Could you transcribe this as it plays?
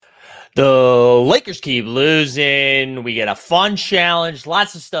The Lakers keep losing. We get a fun challenge.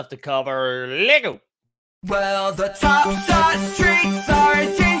 Lots of stuff to cover. Lego. Well, the top side streets are a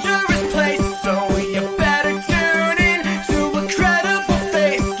dangerous place, so you better tune in to a credible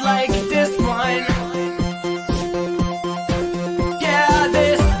face like this one. Yeah,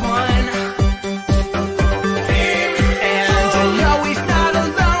 this one. And I know he's not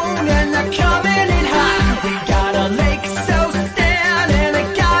alone, and they're coming in hot. We got a Lake so Stan and a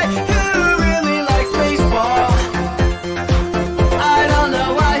guy who really likes baseball. I don't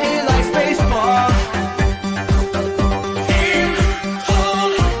know why he likes baseball.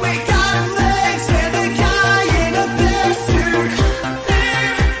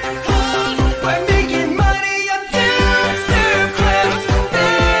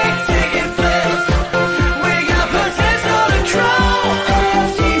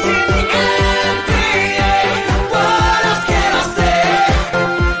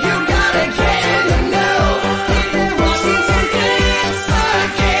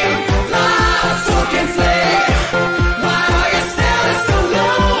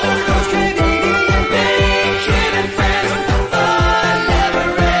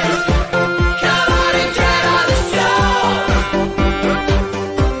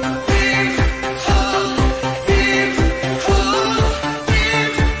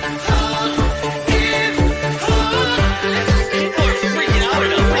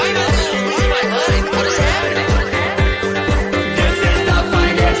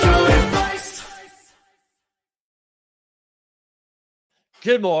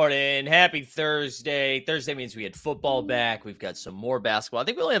 Good morning. Happy Thursday. Thursday means we had football back. We've got some more basketball. I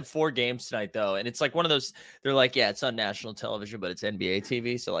think we only have 4 games tonight, though. And it's like one of those, they're like, yeah, it's on national television, but it's NBA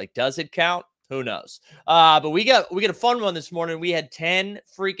TV. So, like, does it count? Who knows? But we got a fun one this morning. We had 10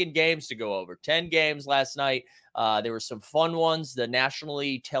 freaking games to go over. 10 games last night. There were some fun ones. The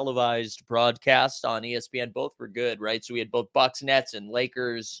nationally televised broadcast on ESPN, both were good, right? So we had both Bucks Nets and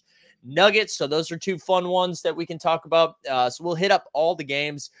Lakers Nuggets. So those are 2 fun ones that we can talk about. So we'll hit up all the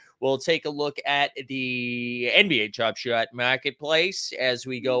games. We'll take a look at the NBA Top Shot Marketplace as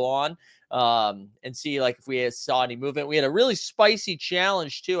we go on and see like if we saw any movement. We had a really spicy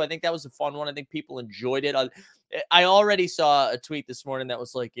challenge too. I think that was a fun one. I think people enjoyed it. I already saw a tweet this morning that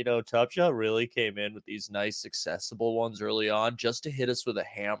was like, Top Shot really came in with these nice accessible ones early on just to hit us with a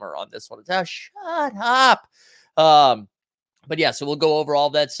hammer on this one. It's shut up. But yeah, so we'll go over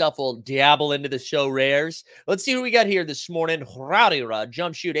all that stuff. We'll dabble into the show rares. Let's see who we got here this morning. Rowdy Rod,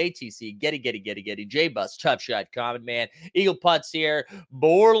 Jump Shoot, ATC, Getty, J-Bus, Tough Shot, Common Man, Eagle Putts here,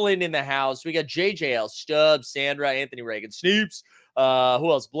 Borland in the house. We got JJL, Stubbs, Sandra, Anthony Reagan, Sneeps. Who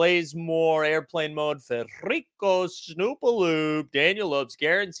else? Blaze Moore, Airplane Mode, Federico, Snoopaloop, Daniel Lopes,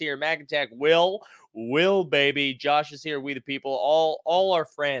 Garen's here, Mac Attack, Will baby, Josh is here, we the people, all our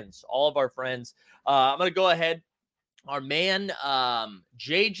friends, all of our friends. I'm going to go ahead. Our man,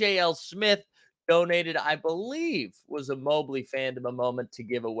 JJL Smith, donated, I believe, was a Mobley fandom a moment to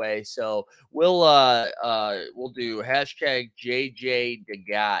give away. So we'll do hashtag JJ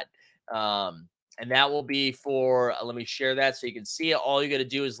DeGod. And that will be for, let me share that so you can see it. All you got to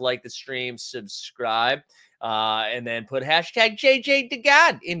do is like the stream, subscribe, and then put hashtag JJ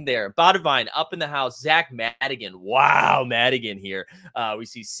DeGod in there. Bodivine up in the house. Zach Madigan. Wow, Madigan here. We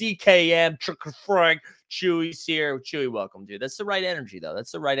see CKM, Tricker Frank, Chewy's here. Chewy, welcome, dude. That's the right energy, though.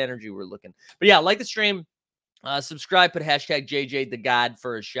 That's the right energy we're looking. But yeah, like the stream, subscribe, put hashtag JJ DeGod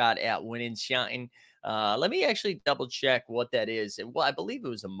for a shot at winning shouting. Let me actually double check what that is. Well, I believe it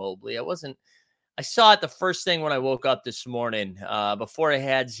was a Mobley. I saw it the first thing when I woke up this morning before I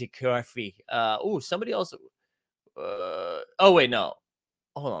had the coffee. Somebody else. Oh wait, no.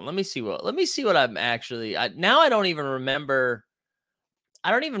 Hold on. Let me see what I'm actually. Now I don't even remember. I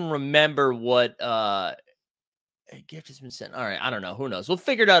don't even remember what a gift has been sent. All right, I don't know. Who knows? We'll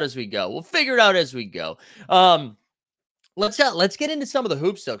figure it out as we go. Let's get into some of the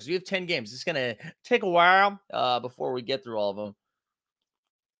hoops though, because we have 10 games. It's gonna take a while before we get through all of them.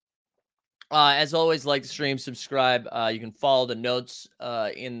 As always, like the stream, subscribe. You can follow the notes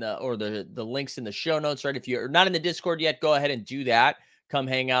the links in the show notes, right? If you're not in the Discord yet, go ahead and do that. Come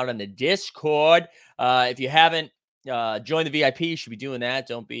hang out on the Discord. If you haven't joined the VIP, you should be doing that.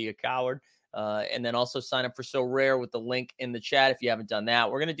 Don't be a coward. And then also sign up for So Rare with the link in the chat if you haven't done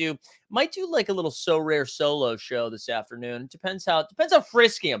that. We're gonna might do like a little So Rare solo show this afternoon. Depends how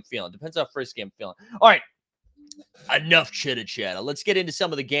frisky I'm feeling. All right. Enough chitter-chatter. Let's get into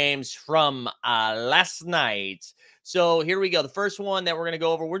some of the games from last night. So here we go. The first one that we're going to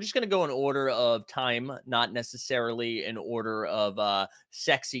go over, we're just going to go in order of time, not necessarily in order of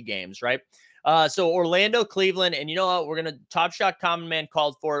sexy games, right? So Orlando, Cleveland, and you know what? We're going to Top Shot Common Man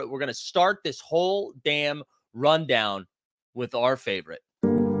called for it. We're going to start this whole damn rundown with our favorite.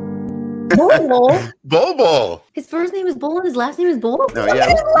 Bull. Bobo. His first name is Bull and his last name is Bull. No, Look yeah, at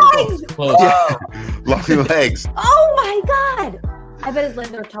his legs. Close. Long legs. Oh my god. I bet his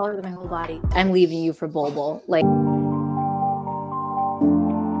legs are taller than my whole body. I'm leaving you for Bull. Like,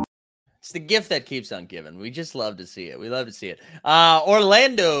 It's the gift that keeps on giving. We just love to see it. We love to see it.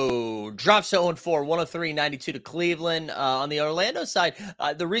 Orlando drops to 0-4, 103-92 to Cleveland. On the Orlando side,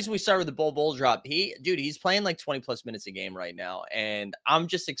 the reason we started with the Bull drop, he's playing like 20 plus minutes a game right now. And I'm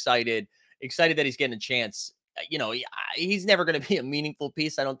just excited that he's getting a chance. You know, he's never going to be a meaningful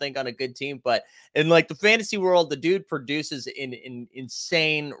piece, I don't think, on a good team. But in like the fantasy world, the dude produces in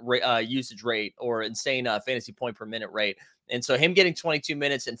insane usage rate or insane fantasy point per minute rate. And so him getting 22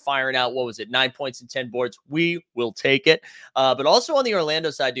 minutes and firing out, 9 points and 10 boards, we will take it. But also on the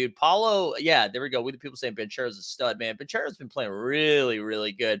Orlando side, dude, Paulo, yeah, there we go. We the people saying Banchero's a stud, man. Banchero's been playing really,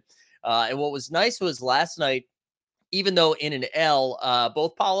 really good. And what was nice was last night, even though in an L,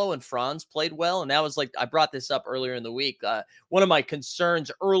 both Paulo and Franz played well. And that was like, I brought this up earlier in the week. One of my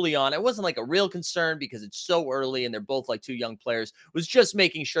concerns early on, it wasn't like a real concern because it's so early and they're both like two young players, was just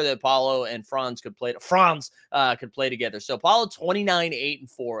making sure that Paulo and Franz could play together. So Paulo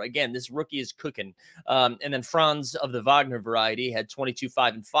 29-8-4. Again, this rookie is cooking. And then Franz of the Wagner variety had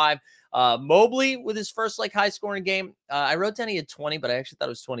 22-5-5. Mobley with his first like high scoring game. I wrote down he had 20, but I actually thought it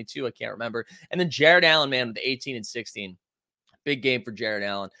was 22. I can't remember. And then Jared Allen, man, with 18 and 16. Big game for Jared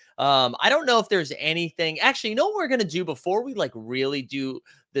Allen. I don't know if there's anything. Actually, you know what we're going to do before we like really do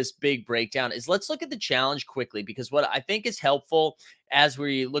this big breakdown is let's look at the challenge quickly, because what I think is helpful as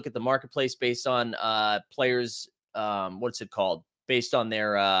we look at the marketplace based on players, what's it called? Based on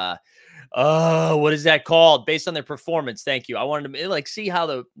their what is that called? Based on their performance. Thank you. I wanted to like see how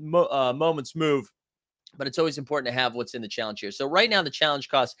the moments move, but it's always important to have what's in the challenge here. So right now the challenge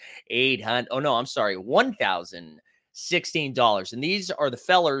costs $1,016, and these are the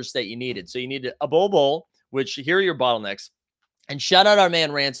fellers that you needed. So you needed a bowl, which here are your bottlenecks. And shout out our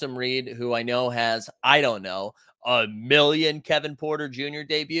man Ransom Reed, who I know has, I don't know, a million Kevin Porter Jr.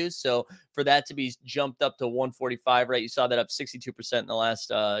 debuts. So for that to be jumped up to 145, right? You saw that up 62% in the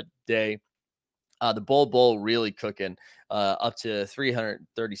last day. The Bull really cooking up to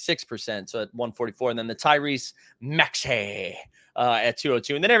 336%. So at 144. And then the Tyrese Maxey at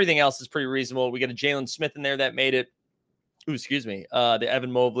 202. And then everything else is pretty reasonable. We got a Jalen Smith in there that made it. Ooh, excuse me. The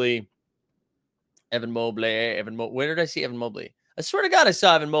Evan Mobley. Where did I see Evan Mobley? I swear to God, I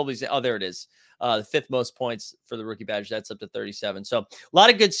saw Evan Mobley's. Oh, there it is. The fifth most points for the rookie badge. That's up to 37. So a lot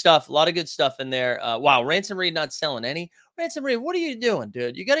of good stuff in there. Wow. Ransom Reed not selling any. Ransom Reed, what are you doing,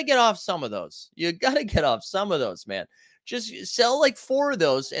 dude? You got to get off some of those. Man. Just sell like 4 of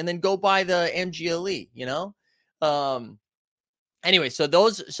those and then go buy the MGLE, you know? Anyway, so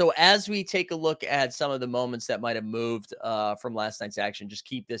as we take a look at some of the moments that might have moved from last night's action, just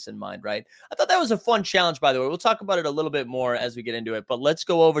keep this in mind, right? I thought that was a fun challenge, by the way. We'll talk about it a little bit more as we get into it, but let's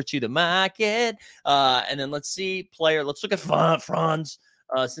go over to the market and then let's look at Franz,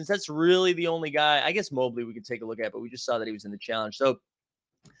 since that's really the only guy. I guess Mobley we could take a look at, but we just saw that he was in the challenge. So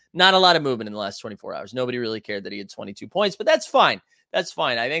not a lot of movement in the last 24 hours. Nobody really cared that he had 22 points, but that's fine. That's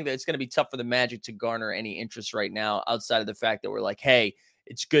fine. I think that it's going to be tough for the Magic to garner any interest right now outside of the fact that we're like, hey,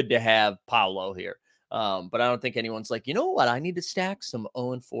 it's good to have Paulo here. But I don't think anyone's like, you know what? I need to stack some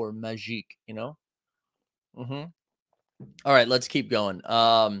 0-4 Magic, you know? All right, let's keep going.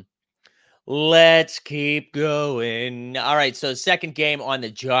 All right, so second game on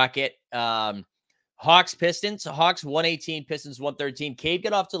the jacket. Hawks Pistons. Hawks 118, Pistons 113. Cade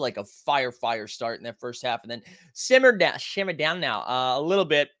got off to like a fire start in that first half, and then shimmered down now a little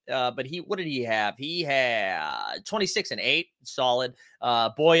bit. But what did he have? He had 26 and 8, solid.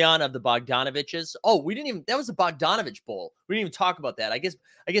 Bojan of the Bogdanoviches. Oh, that was a Bogdanovich Bowl. We didn't even talk about that. I guess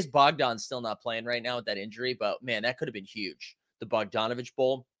Bogdan's still not playing right now with that injury, but man, that could have been huge. The Bogdanovich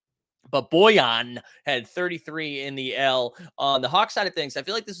Bowl. But Bojan had 33 in the L. On the Hawks side of things, I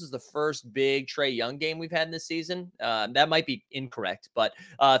feel like this was the first big Trae Young game we've had in this season. That might be incorrect, but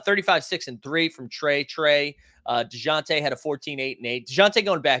 35, 6, and 3 from Trae. DeJounte had a 14, 8, and 8. DeJounte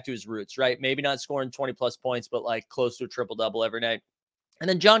going back to his roots, right? Maybe not scoring 20-plus points, but like close to a triple-double every night. And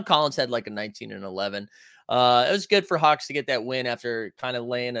then John Collins had like a 19 and 11. It was good for Hawks to get that win after kind of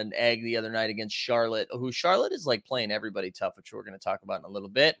laying an egg the other night against Charlotte, who Charlotte is like playing everybody tough, which we're going to talk about in a little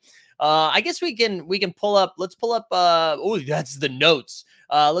bit. I guess we can pull up. Let's pull up. That's the notes.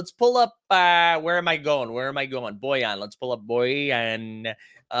 Let's pull up. Where am I going? Bojan. Let's pull up Bojan.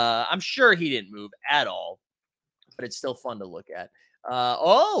 I'm sure he didn't move at all, but it's still fun to look at.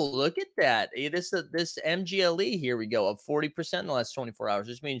 Look at that. This MGLE, here we go, up 40% in the last 24 hours.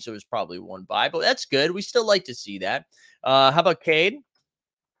 This means there was probably one buy, but that's good. We still like to see that. How about Cade?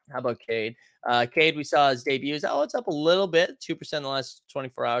 Cade, we saw his debuts. Oh, it's up a little bit, 2% in the last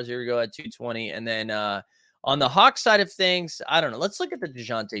 24 hours. Here we go at 220. And then on the Hawks side of things, I don't know. Let's look at the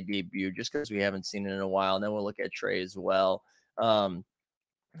DeJounte debut just because we haven't seen it in a while. And then we'll look at Trey as well.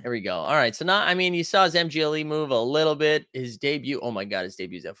 There we go. All right. So now, I mean, you saw his MGLE move a little bit. His debut. Oh my God. His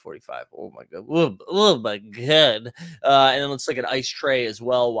debut's at 45. Oh my God. Oh my God. And then let's look at Ice Trey as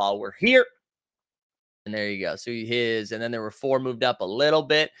well while we're here. And there you go. So and then there were 4 moved up a little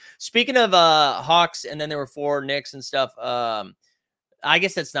bit. Speaking of Hawks, and then there were 4 Knicks and stuff. I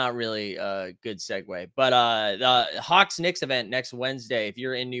guess that's not really a good segue, but the Hawks Knicks event next Wednesday, if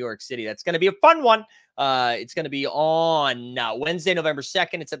you're in New York City, that's going to be a fun one. It's going to be on Wednesday, November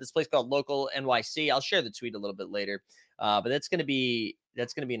 2nd. It's at this place called Local NYC. I'll share the tweet a little bit later. But that's going to be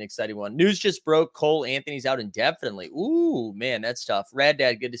an exciting one. News just broke. Cole Anthony's out indefinitely. Ooh, man, that's tough. Rad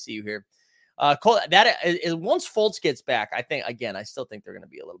Dad, good to see you here. Cole, once Fultz gets back, I still think they're going to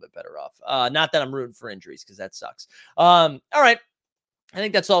be a little bit better off. Not that I'm rooting for injuries because that sucks. All right. I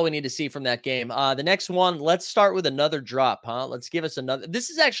think that's all we need to see from that game. The next one, let's start with another drop, huh? Let's give us another. This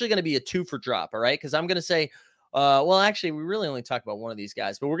is actually going to be a 2 for drop, all right? Because I'm going to say, actually, we really only talk about one of these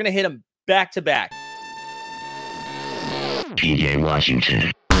guys, but we're going to hit them back to back. PJ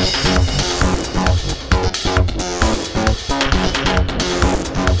Washington.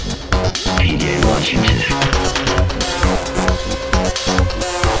 PJ Washington.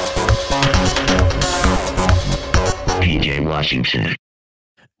 PJ Washington.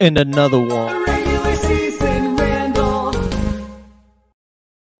 And another one. Regular season Randall.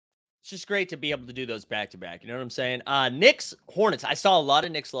 It's just great to be able to do those back to back. You know what I'm saying? Knicks, Hornets. I saw a lot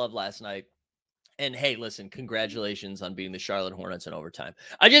of Knicks love last night. And hey, listen, congratulations on beating the Charlotte Hornets in overtime.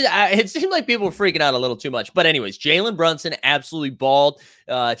 It seemed like people were freaking out a little too much. But anyways, Jalen Brunson absolutely balled.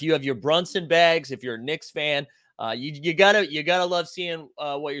 If you have your Brunson bags, if you're a Knicks fan, you gotta love seeing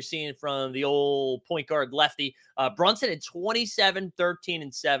what you're seeing from the old point guard lefty. Brunson at 27, 13,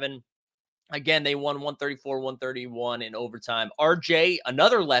 and 7. Again, they won 134-131 in overtime. RJ,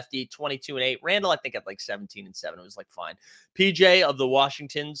 another lefty, 22 and 8. Randall, I think, had like 17 and 7. It was like fine. PJ of the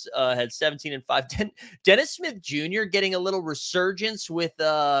Washingtons had 17 and 5. Dennis Smith Jr. getting a little resurgence with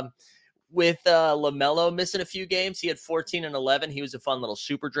LaMelo missing a few games. He had 14 and 11. He was a fun little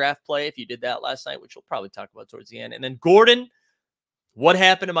super draft play if you did that last night, which we'll probably talk about towards the end. And then Gordon, what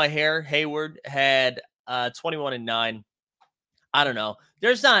happened to my hair? Hayward had 21 and 9. I don't know.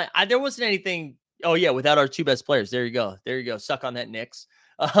 There wasn't anything. Oh yeah, without our 2 best players. There you go. Suck on that, Knicks.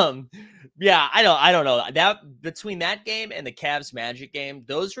 Yeah, I don't know. That between that game and the Cavs Magic game,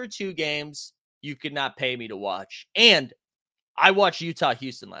 those were 2 games you could not pay me to watch. And I watched Utah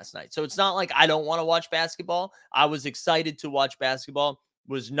Houston last night. So it's not like I don't want to watch basketball. I was excited to watch basketball,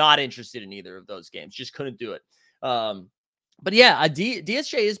 was not interested in either of those games. Just couldn't do it. But yeah,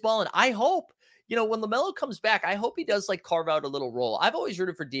 DSJ is balling. I hope, when LaMelo comes back, I hope he does like carve out a little role. I've always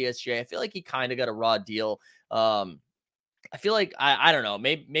rooted for DSJ. I feel like he kind of got a raw deal. I feel like, I don't know,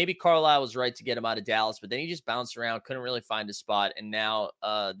 maybe Carlisle was right to get him out of Dallas, but then he just bounced around, couldn't really find a spot. And now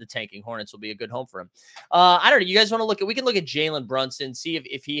the tanking Hornets will be a good home for him. I don't know. You guys want to we can look at Jalen Brunson, see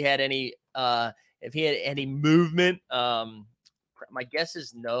if he had any movement. My guess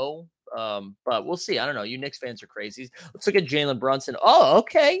is no. But we'll see. I don't know. You Knicks fans are crazy. Let's look at Jalen Brunson. Oh,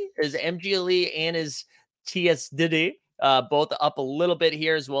 okay. His MGLE and his TSDD both up a little bit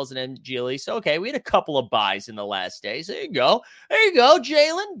here, as well as an MGLE. So, okay, we had a couple of buys in the last days. There you go,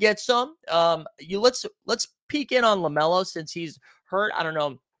 Jalen. Get some. Let's peek in on LaMelo since he's hurt. I don't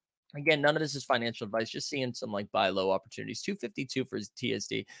know. Again, none of this is financial advice, just seeing some like buy low opportunities. 252 for his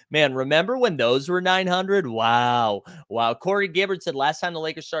TSD. Man, remember when those were 900? Wow. Corey Gibbard said last time the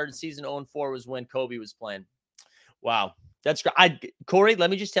Lakers started season 0-4 was when Kobe was playing. Wow. That's great. Corey, let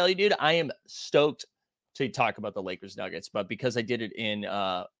me just tell you, dude, I am stoked to talk about the Lakers Nuggets, but because I did it in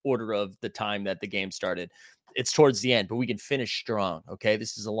order of the time that the game started, it's towards the end, but we can finish strong. Okay.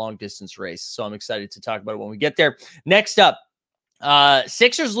 This is a long distance race. So I'm excited to talk about it when we get there. Next up,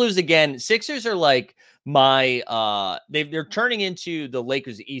 Sixers lose again. Sixers are like they're turning into the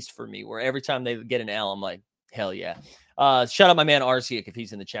Lakers East for me, where every time they get an L, I'm like, hell yeah. Shout out my man Arsiak if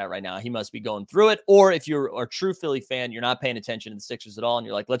he's in the chat right now. He must be going through it. Or if you're a true Philly fan, you're not paying attention to the Sixers at all, and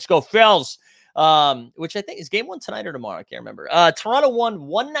you're like, let's go Phils. Which I think is game 1 tonight or tomorrow. I can't remember. Toronto won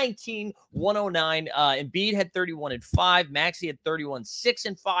 119-109. Embiid had 31 and 5. Maxey had 31, 6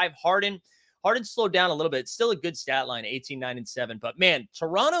 and 5. Harden Harden slowed down a little bit. Still a good stat line, 18, 9, and 7. But man,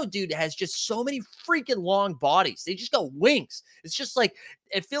 Toronto, dude, has just so many freaking long bodies. They just got wings. It's just like,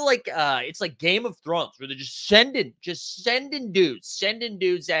 I feel like it's like Game of Thrones where they're just sending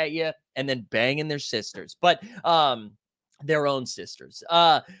dudes at you and then banging their sisters. But their own sisters.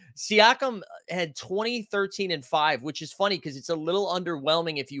 Siakam had 20, 13, and 5, which is funny because it's a little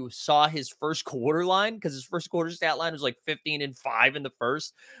underwhelming if you saw his first quarter line, because his first quarter stat line was like 15 and 5 in the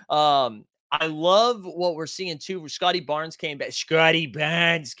first. I love what we're seeing too. Scotty Barnes came back.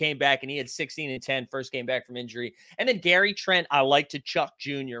 And he had 16 and 10 first game back from injury. And then Gary Trent, I like to Chuck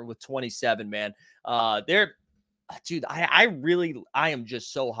Jr. with 27, man. Dude, I am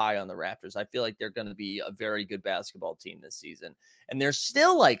just so high on the Raptors. I feel like they're going to be a very good basketball team this season. And they're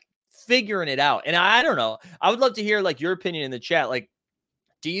still like figuring it out. And I don't know. I would love to hear like your opinion in the chat. Like,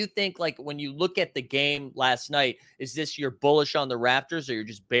 do you think like when you look at the game last night, is this you're bullish on the Raptors or you're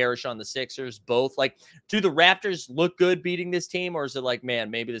just bearish on the Sixers? Both? Like, do the Raptors look good beating this team, or is it like,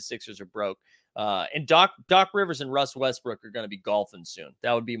 man, maybe the Sixers are broke? And Doc Rivers and Russ Westbrook are going to be golfing soon.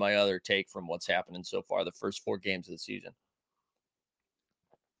 That would be my other take from what's happening so far, the first 4 games of the season.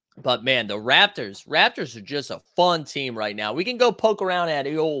 But man, the Raptors are just a fun team right now. We can go poke around at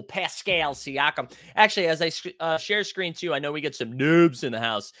the old Pascal Siakam. Actually, as I share screen too, I know we get some noobs in the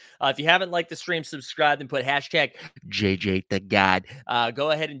house. If you haven't liked the stream, subscribe and put hashtag JJ the God.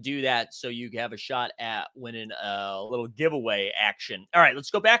 Go ahead and do that so you have a shot at winning a little giveaway action. All right,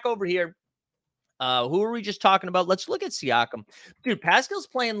 let's go back over here. Who are we just talking about? Let's look at Siakam. Dude, Pascal's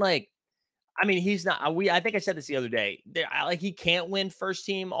playing like, I mean, he's not, I think I said this the other day. Like, he can't win first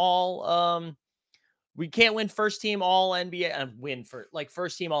team all, we can't win first team all NBA,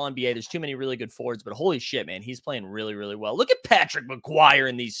 first team all NBA. There's too many really good forwards, but holy shit, man, he's playing really, really well. Look at Patrick McGuire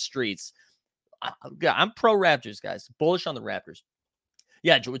in these streets. I'm pro Raptors, guys. Bullish on the Raptors.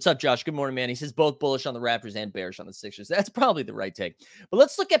 Yeah, what's up, Josh? Good morning, man. He says both bullish on the Raptors and bearish on the Sixers. That's probably the right take. But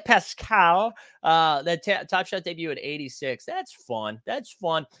let's look at Pascal. That Top Shot debut at 86. That's fun.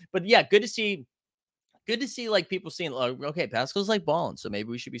 But yeah, good to see like people seeing, okay, Pascal's like balling, so maybe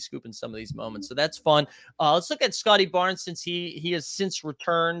we should be scooping some of these moments. So that's fun. Let's look at Scotty Barnes since he has since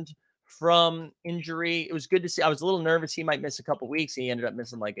returned from injury. It was good to see. I was a little nervous he might miss a couple weeks. He ended up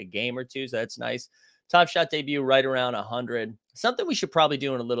missing like a game or two, so that's nice. Top Shot debut right around 100. Something we should probably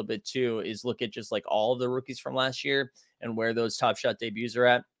do in a little bit too is look at just like all of the rookies from last year and where those Top Shot debuts are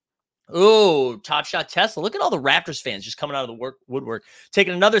at. Oh, Top Shot Tesla. Look at all the Raptors fans just coming out of the woodwork,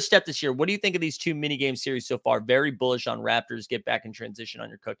 taking another step this year. What do you think of these 2 mini game series so far? Very bullish on Raptors. Get back in transition on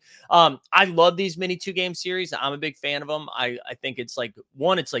your cook. I love these mini 2-game series. I'm a big fan of them. I think it's like,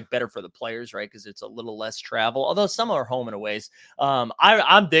 one, it's like better for the players, right? Because it's a little less travel, although some are home and aways.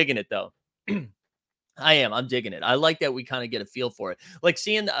 I'm digging it though. I'm digging it. I like that we kind of get a feel for it. Like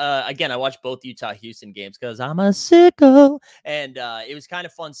seeing, again, I watched both Utah-Houston games because I'm a sicko. And it was kind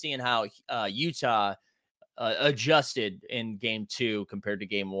of fun seeing how Utah adjusted in game 2 compared to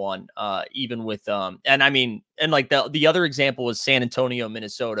game 1, even with, and I mean, and like the other example was San Antonio,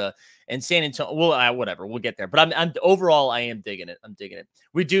 Minnesota, and San Antonio. Well, whatever, we'll get there. But I'm overall, I am digging it. I'm digging it.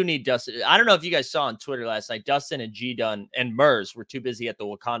 We do need Dustin. I don't know if you guys saw on Twitter last night, Dustin and G Dunn and Mers were too busy at the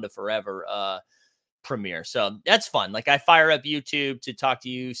Wakanda Forever premiere. So that's fun. Like I fire up YouTube to talk to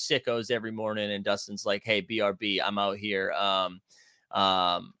you sickos every morning, and Dustin's like, "Hey, BRB, I'm out here. I'm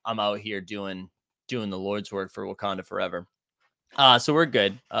out here doing the Lord's work for Wakanda Forever." So we're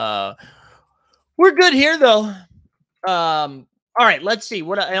good. We're good here though. All right, let's see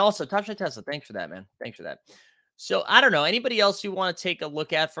what. And also, Top Shot Tesla, thanks for that, man. Thanks for that. So I don't know. Anybody else you want to take a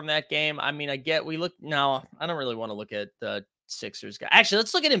look at from that game? I mean, I don't really want to look at the Sixers guy. Actually,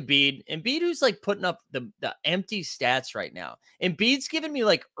 let's look at Embiid. Embiid, who's like putting up the empty stats right now. Embiid's giving me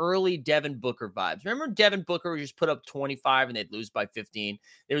like early Devin Booker vibes. Remember Devin Booker would just put up 25 and they'd lose by 15.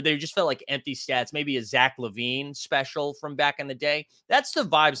 They just felt like empty stats. Maybe a Zach LaVine special from back in the day. That's the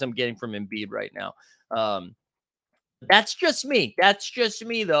vibes I'm getting from Embiid right now. That's just me.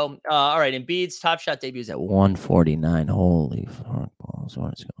 Though. All right, Embiid's Top Shot debut is at 149. Holy fuck balls.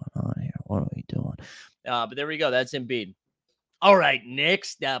 What is going on here? What are we doing? But there we go. That's Embiid. All right,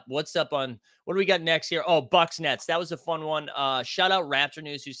 next up, what do we got next here? Oh, Bucks Nets. That was a fun one. Shout out Raptor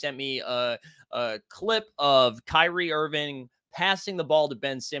News, who sent me a clip of Kyrie Irving passing the ball to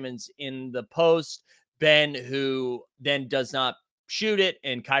Ben Simmons in the post. Ben, who then does not shoot it,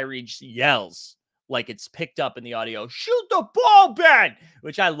 and Kyrie just yells like it's picked up in the audio, "Shoot the ball, Ben!"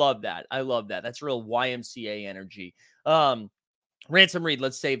 Which I love that. That's real YMCA energy. Ransom Reed,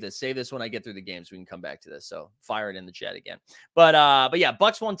 let's save this. Save this when I get through the games. We can come back to this. So fire it in the chat again. But yeah,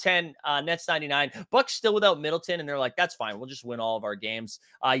 Bucks 110, Nets 99. Bucks still without Middleton, and they're like, that's fine. We'll just win all of our games.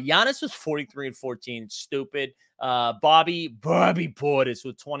 Giannis was 43 and 14. Stupid. Bobby Portis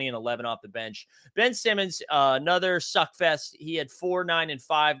with 20 and 11 off the bench. Ben Simmons, another suck fest. He had 4, 9, and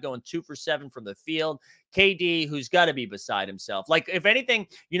 5, going 2 for 7 from the field. KD, who's got to be beside himself. Like, if anything,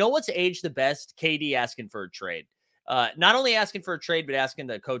 you know what's aged the best? KD asking for a trade. Not only asking for a trade, but asking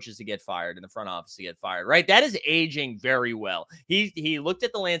the coaches to get fired and the front office to get fired, right? That is aging very well. He looked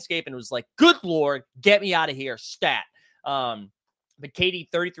at the landscape and was like, good Lord, get me out of here, stat. But KD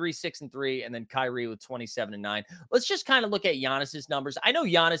 33, 6 and 3, and then Kyrie with 27 and 9. Let's just kind of look at Giannis's numbers. I know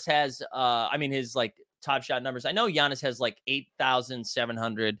Giannis has, his like top shot numbers. I know Giannis has like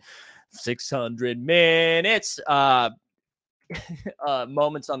 8,700, 600 minutes,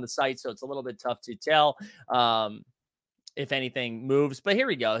 moments on the site. So it's a little bit tough to tell. If anything moves, but here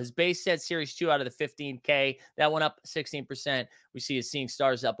we go. His base set series 2 out of the 15K that went up 16%. We see his seeing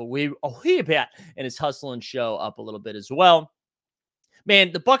stars up a wee bit, and his hustle and show up a little bit as well.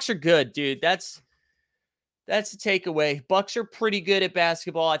 Man, the Bucks are good, dude. That's the takeaway. Bucks are pretty good at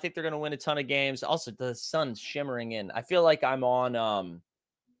basketball. I think they're going to win a ton of games. Also, the sun's shimmering in. I feel like I'm on the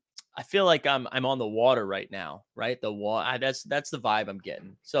water right now, right? The water. That's the vibe I'm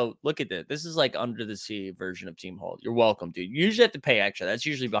getting. So look at this. This is like under the sea version of Team Hold. You're welcome, dude. You usually have to pay extra. That's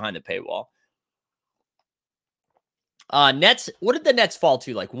usually behind the paywall. Nets. What did the Nets fall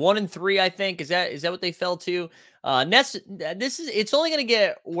to? Like 1 and 3, I think. Is that what they fell to? Nets. It's only going to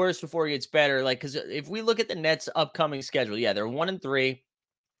get worse before it gets better. Like, because if we look at the Nets' upcoming schedule, yeah, they're 1 and 3.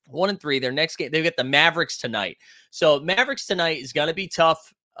 1 and 3. Their next game, they get the Mavericks tonight. So Mavericks tonight is going to be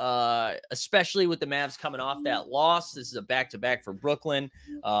tough. Especially with the Mavs coming off that loss. This is a back-to-back for Brooklyn.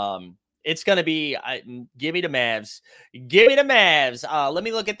 It's going to be, give me the Mavs. Give me the Mavs. Let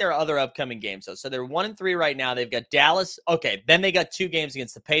me look at their other upcoming games, though. So they're 1 and 3 right now. They've got Dallas. Okay, then they got 2 games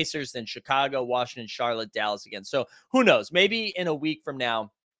against the Pacers, then Chicago, Washington, Charlotte, Dallas again. So who knows? Maybe in a week from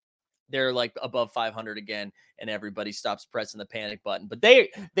now, they're like above 500 again, and everybody stops pressing the panic button. But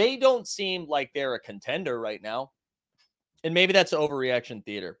they don't seem like they're a contender right now. And maybe that's overreaction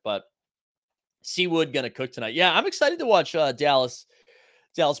theater, but Seawood going to cook tonight. Yeah, I'm excited to watch Dallas,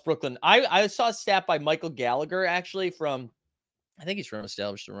 Brooklyn. I saw a stat by Michael Gallagher, actually, I think he's from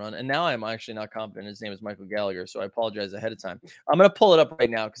Established to Run. And now I'm actually not confident his name is Michael Gallagher, so I apologize ahead of time. I'm going to pull it up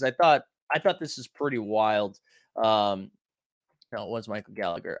right now because I thought this is pretty wild. No, it was Michael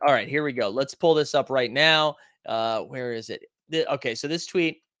Gallagher. All right, here we go. Let's pull this up right now. Where is it? Okay, so this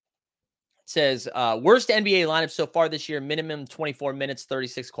tweet says, worst NBA lineup so far this year, minimum 24 minutes,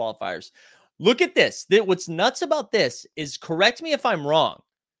 36 qualifiers. Look at this. What's nuts about this is, correct me if I'm wrong.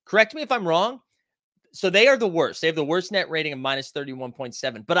 So they are the worst. They have the worst net rating of minus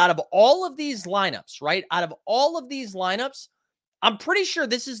 31.7. But out of all of these lineups, right? I'm pretty sure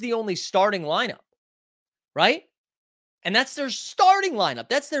this is the only starting lineup, right? And that's their starting lineup.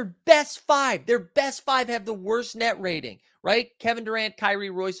 That's their best 5. Their best 5 have the worst net rating, right? Kevin Durant, Kyrie,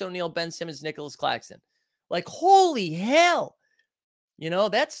 Royce O'Neal, Ben Simmons, Nicholas Claxton. Like, holy hell.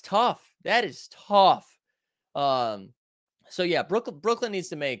 That's tough. That is tough. So yeah, Brooklyn needs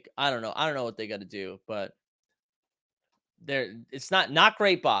to make, I don't know what they got to do, but it's not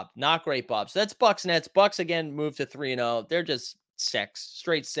great, Bob. Not great, Bob. So that's Bucks Nets. Bucks again moved to 3-0. They're just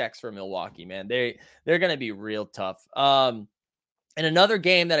straight sex for Milwaukee, man. They're going to be real tough. And another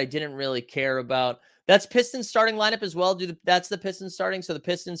game that I didn't really care about, that's Pistons starting lineup as well. That's the Pistons starting. So the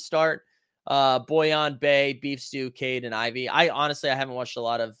Pistons start Boyan, Bay, Beef Stew, Cade, and Ivy. I haven't watched a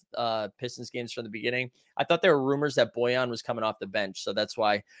lot of Pistons games from the beginning. I thought there were rumors that Boyan was coming off the bench, so that's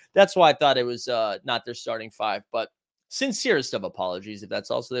why I thought it was not their starting 5. But sincerest of apologies if that's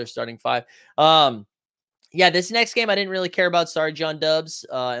also their starting 5. Yeah, this next game I didn't really care about. Sorry, John Dubs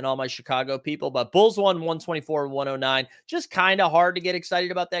and all my Chicago people. But Bulls won 124-109. Just kind of hard to get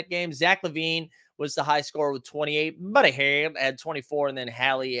excited about that game. Zach LaVine was the high scorer with 28. Buddy Ham had 24, and then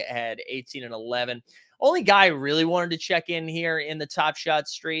Hallie had 18 and 11. Only guy I really wanted to check in here in the Top Shot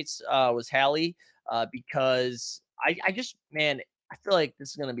streets was Hallie because I feel like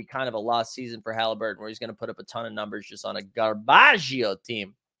this is going to be kind of a lost season for Halliburton, where he's going to put up a ton of numbers just on a Garbaggio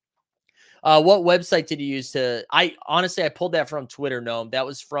team. What website did you use I pulled that from Twitter, Gnome. That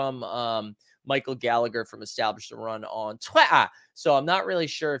was from Michael Gallagher from Established to Run on Twitter. So I'm not really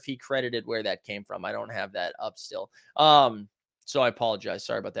sure if he credited where that came from. I don't have that up still. So I apologize.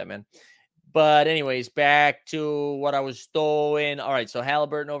 Sorry about that, man. But anyways, back to what I was doing. All right, so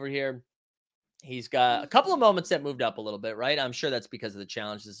Halliburton over here. He's got a couple of moments that moved up a little bit, right? I'm sure that's because of the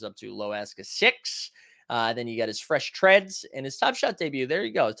challenge. This is up to low ask a 6. Then you got his fresh treads and his Top Shot debut. There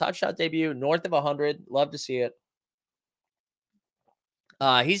you go. Top Shot debut, north of 100. Love to see it.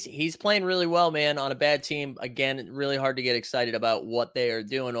 He's playing really well, man, on a bad team. Again, really hard to get excited about what they are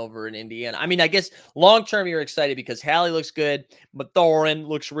doing over in Indiana. I mean, I guess long-term you're excited because Hallie looks good. Mathurin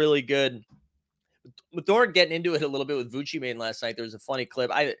looks really good. Mathurin getting into it a little bit with Vucci Mane last night. There was a funny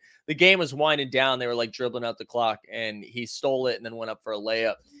clip. The game was winding down. They were like dribbling out the clock, and he stole it and then went up for a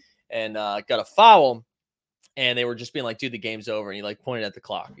layup and got a foul. And they were just being like, dude, the game's over. And he like pointed at the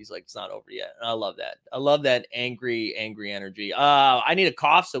clock. He's like, it's not over yet. And I love that. I love that angry energy. I need a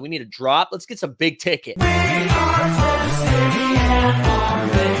cough, so we need a drop. Let's get some big ticket.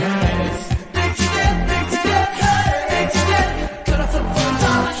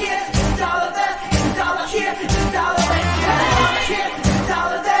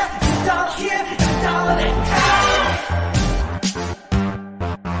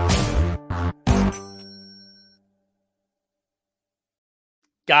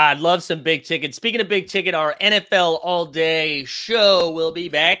 God, love some big ticket. Speaking of big ticket, our NFL All Day show will be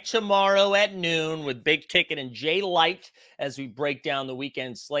back tomorrow at noon with Big Ticket and Jay Light as we break down the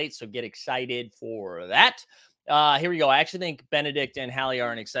weekend slate. So get excited for that. Here we go. I actually think Benedict and Hallie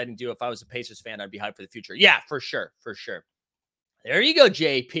are an exciting duo. If I was a Pacers fan, I'd be hyped for the future. Yeah, for sure. For sure. There you go,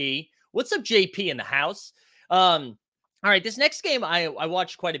 JP. What's up, JP in the house? All right, this next game I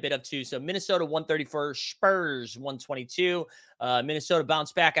watched quite a bit of too. So Minnesota 134, Spurs 122. Minnesota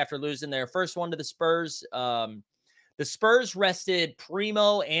bounced back after losing their first one to the Spurs. The Spurs rested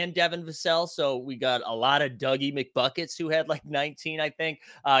Primo and Devin Vassell, so we got a lot of Dougie McBuckets who had like 19, I think.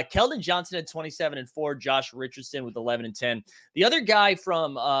 Keldon Johnson had 27 and 4. Josh Richardson with 11 and 10. The other guy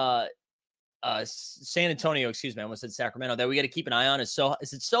from San Antonio, excuse me, I almost said Sacramento, that we got to keep an eye on is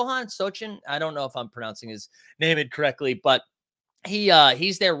it Sohan Sochin? I don't know if I'm pronouncing his name incorrectly, but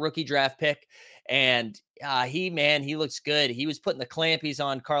he's their rookie draft pick, and he looks good. He was putting the clampies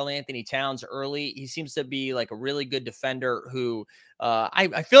on Karl Anthony Towns early. He seems to be like a really good defender who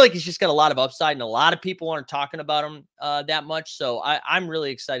I feel like he's just got a lot of upside, and a lot of people aren't talking about him that much. So I'm really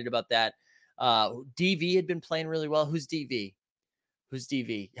excited about that. DV had been playing really well. Who's DV? Who's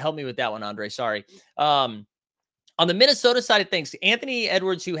DV? Help me with that one, Andre. Sorry. On the Minnesota side of things, Anthony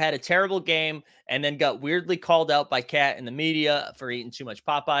Edwards, who had a terrible game and then got weirdly called out by Cat in the media for eating too much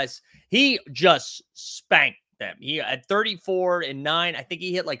Popeyes, he just spanked them. He had 34 and 9. I think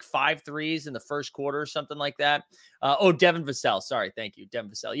he hit like 5 threes in the first quarter or something like that. Devin Vassell. Sorry. Thank you.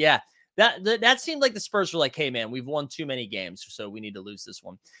 Devin Vassell. Yeah. That seemed like the Spurs were like, hey, man, we've won too many games, so we need to lose this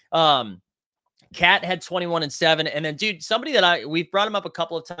one. Cat had 21 and 7. And then, dude, somebody that we've brought him up a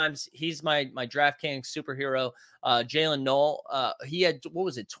couple of times. He's my DraftKings superhero, Jalen Knoll. He had,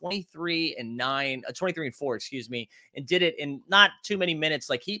 23 and 9, 23 and 4, excuse me, and did it in not too many minutes.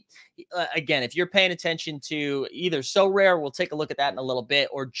 Like again, if you're paying attention to either So Rare, we'll take a look at that in a little bit,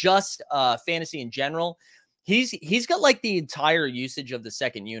 or just fantasy in general, he's got like the entire usage of the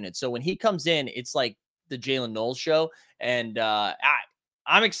second unit. So when he comes in, it's like the Jalen Knoll show. And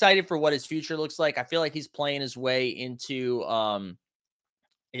I'm excited for what his future looks like. I feel like he's playing his way into like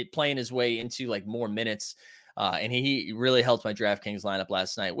more minutes. And he really helped my DraftKings lineup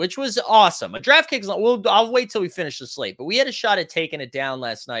last night, which was awesome. A DraftKings, I'll wait till we finish the slate, but we had a shot at taking it down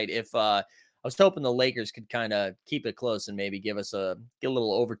last night. If I was hoping the Lakers could kind of keep it close and maybe get a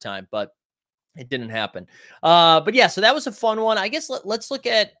little overtime, but it didn't happen. But yeah, so that was a fun one. I guess let's look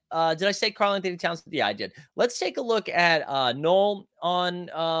at, did I say Karl Anthony Towns? Yeah, I did. Let's take a look at Knoll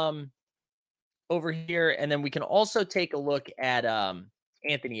on over here. And then we can also take a look at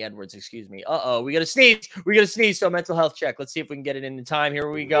Anthony Edwards, excuse me. We got to sneeze. So mental health check. Let's see if we can get it in time. Here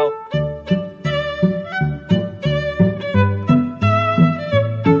we go.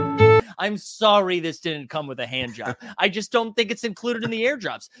 I'm sorry this didn't come with a hand job. I just don't think it's included in the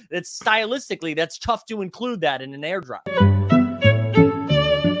airdrops. That's stylistically, that's tough to include that in an airdrop.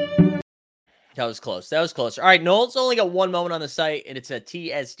 That was close. All right, Noel's only got one moment on the site, and it's a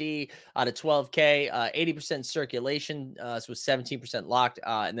TSD out of 12K, 80% circulation, so 17% locked,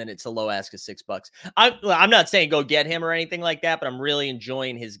 and then it's a low ask of $6. I'm not saying go get him or anything like that, but I'm really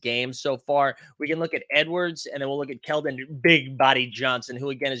enjoying his game so far. We can look at Edwards, and then we'll look at Keldon Big Body Johnson, who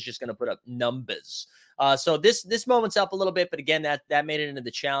again is just going to put up numbers. So this moment's up a little bit, but again, that made it into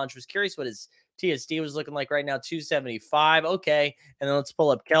the challenge. Was curious what his TSD was looking like right now, 275. Okay, and then let's pull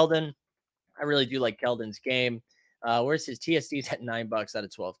up Keldon. I really do like Keldon's game. Where's his TSD's at $9 out of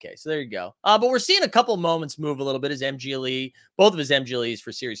 12K. So there you go. But we're seeing a couple moments move a little bit. His MGLE, both of his MGLEs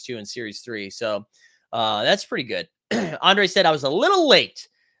for Series 2 and Series 3. So that's pretty good. Andre said I was a little late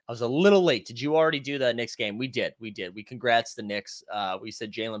I was a little late. Did you already do the Knicks game? We did. We congrats the Knicks. We said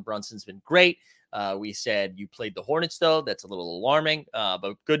Jalen Brunson's been great. We said you played the Hornets, though. That's a little alarming,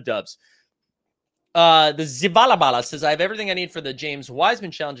 but good dubs. The Zibalabala says, I have everything I need for the James Wiseman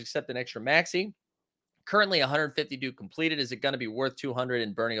challenge except an extra maxi. Currently 152 completed. Is it going to be worth 200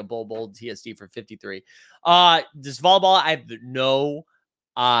 and burning a bowl TSD for 53? This volleyball, I have no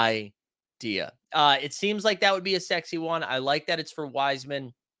idea. It seems like that would be a sexy one. I like that it's for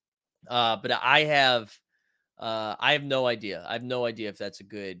Wiseman. But I have no idea. I have no idea if that's a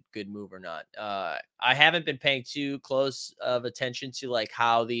good move or not. I haven't been paying too close of attention to like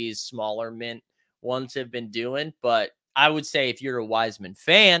how these smaller mint ones have been doing, but I would say if you're a Wiseman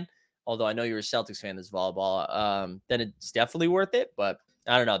fan, although I know you're a Celtics fan, this volleyball, then it's definitely worth it. But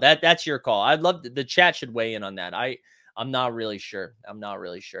I don't know. That's your call. I'd love the chat should weigh in on that. I'm not really sure.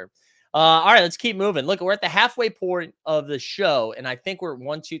 All right, let's keep moving. Look, we're at the halfway point of the show, and I think we're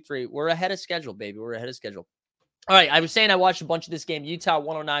 1, 2, 3. We're ahead of schedule, baby. We're ahead of schedule. All right, I was saying I watched a bunch of this game, Utah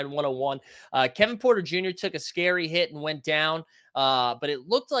 109-101. Kevin Porter Jr. took a scary hit and went down, but it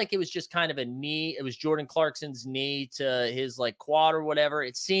looked like it was just kind of a knee. It was Jordan Clarkson's knee to his like quad or whatever.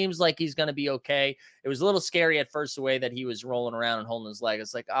 It seems like he's going to be okay. It was a little scary at first the way that he was rolling around and holding his leg.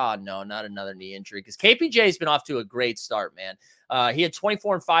 It's like, oh, no, not another knee injury because KPJ's been off to a great start, man. He had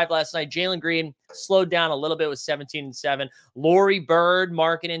 24 and 5 last night. Jalen Green slowed down a little bit with 17 and 7. Laurie Bird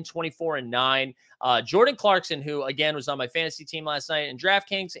marketing 24 and 9. Jordan Clarkson, who again was on my fantasy team last night in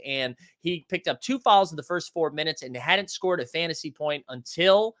DraftKings, and he picked up 2 fouls in the first 4 minutes and hadn't scored a fantasy point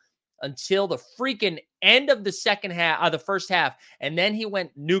until the freaking end of the second half, the first half, and then he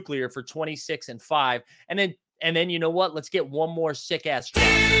went nuclear for 26 and 5, and then you know what? Let's get one more sick ass drop.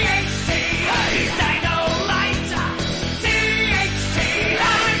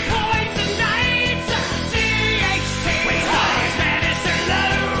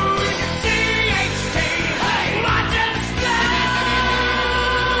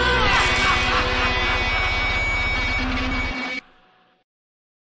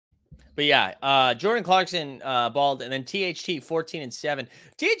 But yeah, Jordan Clarkson balled, and then THT 14 and 7.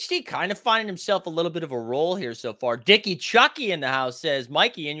 THT kind of finding himself a little bit of a role here so far. Dickie Chucky in the house says,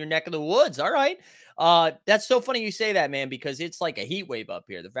 Mikey, in your neck of the woods. All right. That's so funny you say that, man, because it's like a heat wave up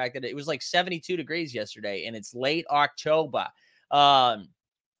here. The fact that it was like 72 degrees yesterday, and it's late October.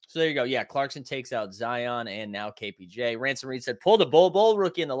 So there you go. Yeah, Clarkson takes out Zion and now KPJ. Ransom Reed said, pulled a bull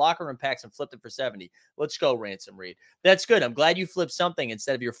rookie in the locker room packs and flipped it for 70. Let's go, Ransom Reed. That's good. I'm glad you flipped something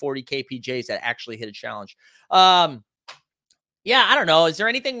instead of your 40 KPJs that actually hit a challenge. Yeah, I don't know. Is there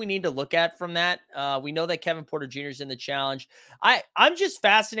anything we need to look at from that? We know that Kevin Porter Jr. is in the challenge. I'm just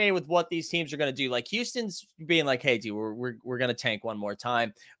fascinated with what these teams are going to do. Like Houston's being like, hey, dude, we're going to tank one more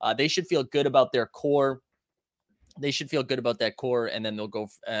time. They should feel good about their core. They should feel good about that core, and then they'll go,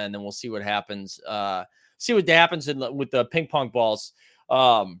 and then we'll see what happens. See what happens with the ping pong balls.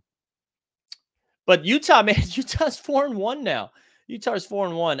 But Utah, man, Utah's 4-1 now. Utah's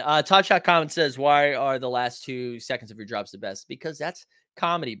 4-1. Top Shot Comment says, "Why are the last 2 seconds of your drops the best?" Because that's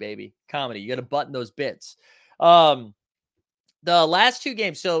comedy, baby. Comedy. You got to button those bits. The last 2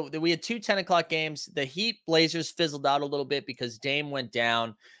 games. So we had 2 10 o'clock games. The Heat Blazers fizzled out a little bit because Dame went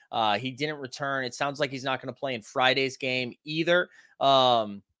down. He didn't return. It sounds like he's not going to play in Friday's game either.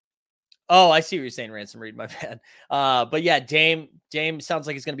 Oh, I see what you're saying, Ransom Reed. My bad. But yeah, Dame sounds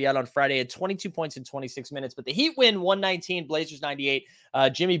like he's going to be out on Friday at 22 points in 26 minutes. But the Heat win 119, Blazers 98.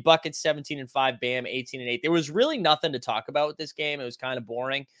 Jimmy Bucket 17 and 5, Bam 18 and 8. There was really nothing to talk about with this game. It was kind of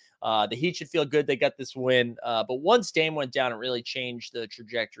boring. The Heat should feel good they got this win. But once Dame went down, it really changed the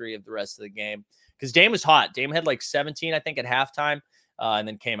trajectory of the rest of the game because Dame was hot. Dame had like 17, I think, at halftime. And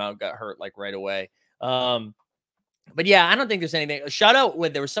then came out and got hurt like right away. But yeah, I don't think there's anything. Shout out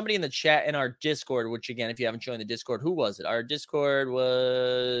when there was somebody in the chat in our Discord, which again, if you haven't joined the Discord, who was it? Our Discord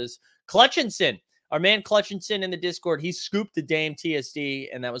was Clutchinson. Our man Clutchinson in the Discord. He scooped the Dame TSD,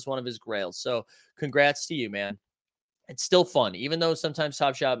 and that was one of his grails. So congrats to you, man. It's still fun, even though sometimes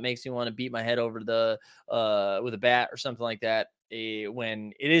Top Shot makes me want to beat my head over the with a bat or something like that.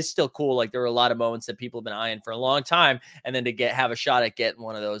 When it is still cool, like there were a lot of moments that people have been eyeing for a long time, and then to have a shot at getting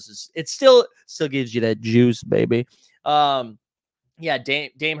one of those it still gives you that juice, baby. Yeah,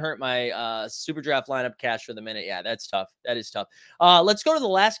 Dame hurt my super draft lineup cash for the minute. Yeah, that's tough. That is tough. Let's go to the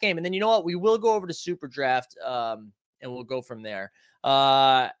last game, and then you know what? We will go over to super draft, and we'll go from there.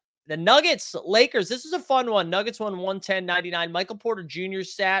 The Nuggets, Lakers. This is a fun one. Nuggets won 110-99. Michael Porter Jr.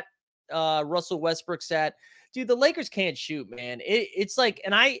 sat. Russell Westbrook sat. Dude, the Lakers can't shoot, man. It's like,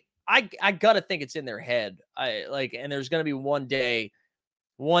 and I gotta think it's in their head. And there's gonna be one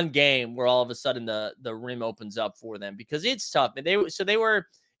game where all of a sudden the rim opens up for them because it's tough. And they were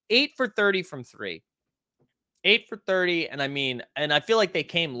 8 for 30 from 3. 8 for 30. And I mean, and I feel like they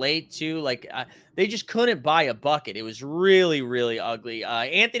came late too. Like they just couldn't buy a bucket. It was really, really ugly.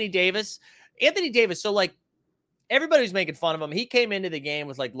 Anthony Davis. So like everybody was making fun of him. He came into the game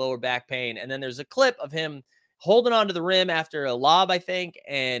with like lower back pain. And then there's a clip of him holding on to the rim after a lob, I think.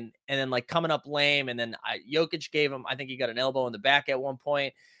 And then like coming up lame. And then Jokic gave him, I think he got an elbow in the back at one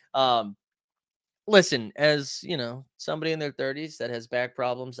point. Listen, as you know, somebody in their 30s that has back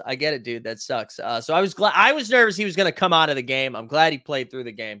problems, I get it, dude. That sucks. So I was nervous he was going to come out of the game. I'm glad he played through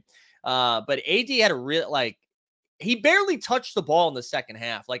the game. But AD had a real, like, he barely touched the ball in the second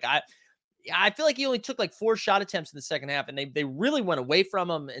half. Like, I feel like he only took like 4 shot attempts in the second half, and they really went away from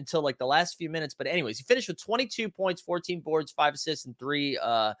him until like the last few minutes. But anyways, he finished with 22 points, 14 boards, 5 assists, and 3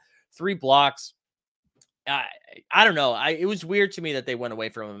 blocks. I don't know. It was weird to me that they went away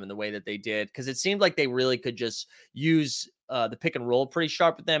from him in the way that they did, because it seemed like they really could just use the pick and roll pretty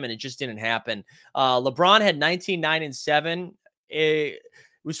sharp with them, and it just didn't happen. LeBron had 19, 9, and 7. It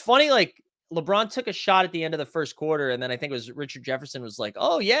was funny. Like LeBron took a shot at the end of the first quarter, and then I think it was Richard Jefferson was like,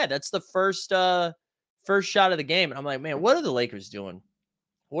 "Oh yeah, that's the first shot of the game." And I'm like, man, what are the Lakers doing?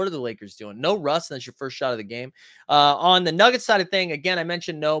 What are the Lakers doing? No rust, and that's your first shot of the game. On the Nuggets side of thing, again, I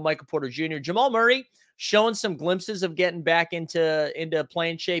mentioned no Michael Porter Jr. Jamal Murray showing some glimpses of getting back into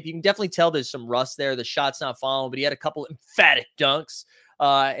playing shape. You can definitely tell there's some rust there. The shot's not following, but he had a couple emphatic dunks.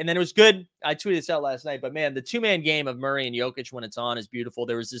 And then it was good. I tweeted this out last night, but man, the 2-man game of Murray and Jokic when it's on is beautiful.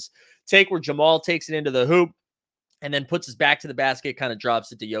 There was this take where Jamal takes it into the hoop and then puts his back to the basket, kind of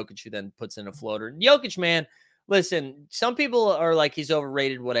drops it to Jokic, who then puts in a floater. And Jokic, man, listen, some people are like he's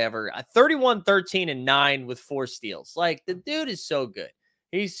overrated, whatever. 31, 13, and 9 with 4 steals. Like, the dude is so good.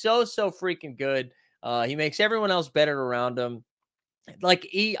 He's so freaking good. He makes everyone else better around him. Like,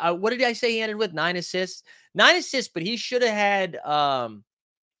 what did I say he ended with? 9 assists? 9 assists, but he should have had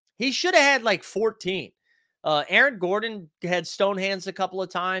like 14. Aaron Gordon had stone hands a couple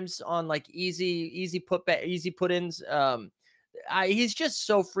of times on like easy put-ins. He's just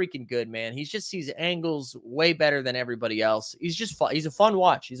so freaking good, man. He just sees angles way better than everybody else. He's just fun. He's a fun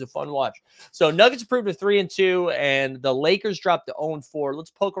watch. So Nuggets improved to 3-2, and the Lakers dropped to 0-4. Let's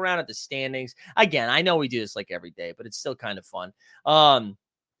poke around at the standings. Again, I know we do this like every day, but it's still kind of fun.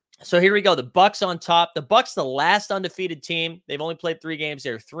 So here we go. The Bucks on top. The Bucks, the last undefeated team. They've only played 3 games.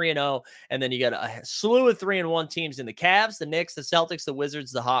 They're 3-0. And then you got a slew of 3-1 teams in the Cavs, the Knicks, the Celtics, the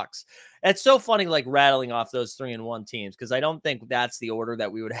Wizards, the Hawks. It's so funny, like rattling off those 3-1 teams, because I don't think that's the order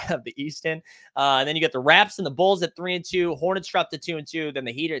that we would have the East in. And then you got the Raps and the Bulls at 3-2. Hornets dropped to 2-2. Then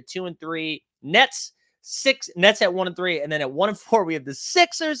the Heat at 2-3. Nets at 1-3. And then at 1-4, we have the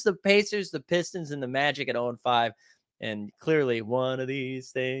Sixers, the Pacers, the Pistons, and the Magic at 0-5. And clearly, one of these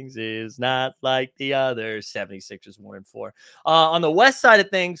things is not like the other. 76ers 1-4. On the West side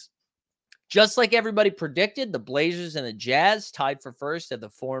of things, just like everybody predicted, the Blazers and the Jazz tied for first at the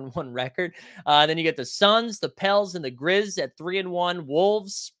 4-1 record. Then you get the Suns, the Pels, and the Grizz at 3-1.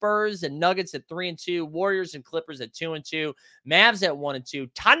 Wolves, Spurs, and Nuggets at 3-2. Warriors and Clippers at 2-2. Mavs at 1-2.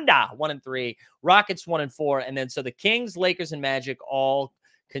 Thunder 1-3. Rockets 1-4. And then so the Kings, Lakers, and Magic all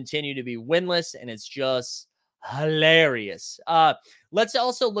continue to be winless, and it's just hilarious. Let's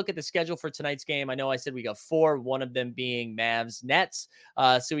also look at the schedule for tonight's game. I know I said we got 4, one of them being Mavs Nets.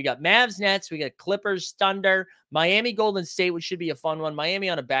 So we got Mavs Nets, we got Clippers Thunder, Miami Golden State, which should be a fun one. Miami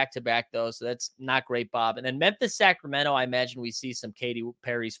on a back-to-back though, so that's not great, Bob. And then Memphis Sacramento, I imagine we see some Katy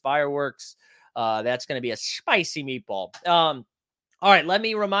Perry's fireworks. That's going to be a spicy meatball. All right, let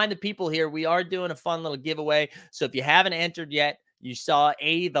me remind the people here, we are doing a fun little giveaway. So if you haven't entered yet, you saw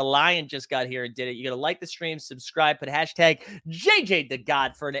the Lion just got here and did it. You got to like the stream, subscribe, put hashtag JJ the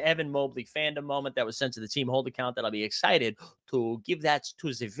God for an Evan Mobley fandom moment that was sent to the Team Hold account that I'll be excited to give that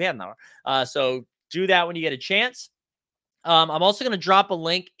to the winner. So do that when you get a chance. I'm also going to drop a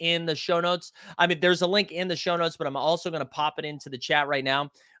link in the show notes. I mean, there's a link in the show notes, but I'm also going to pop it into the chat right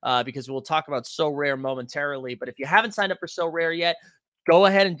now because we'll talk about So Rare momentarily. But if you haven't signed up for So Rare yet, go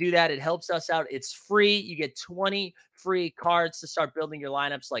ahead and do that. It helps us out. It's free. You get 20 free cards to start building your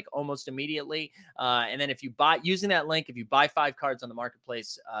lineups like almost immediately. And then if you buy using that link, if you buy 5 cards on the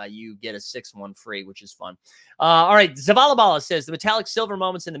marketplace, you get a 6th one free, which is fun. All right. Zavalabala says the metallic silver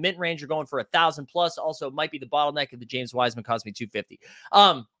moments in the mint range are going for 1,000 plus. Also, it might be the bottleneck if the James Wiseman cost me 250.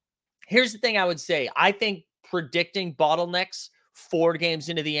 Here's the thing I would say. I think predicting bottlenecks 4 games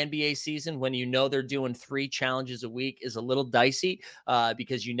into the NBA season when you know they're doing 3 challenges a week is a little dicey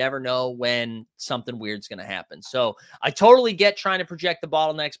because you never know when something weird's going to happen. So I totally get trying to project the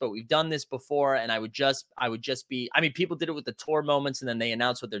bottlenecks, but we've done this before, and I would just be, I mean, people did it with the tour moments, and then they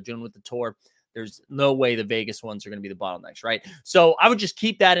announced what they're doing with the tour. There's no way the Vegas ones are going to be the bottlenecks, right? So I would just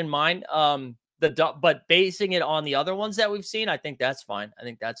keep that in mind. But basing it on the other ones that we've seen, I think that's fine.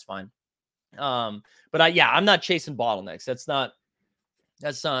 I'm not chasing bottlenecks.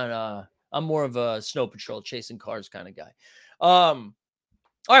 I'm more of a snow patrol chasing cars kind of guy.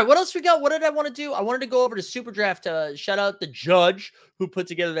 All right, what else we got? What did I want to do? I wanted to go over to Super Draft to shout out the judge who put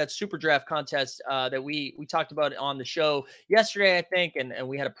together that Super Draft contest that we talked about on the show yesterday, I think, and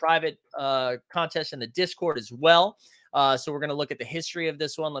we had a private contest in the Discord as well. So we're going to look at the history of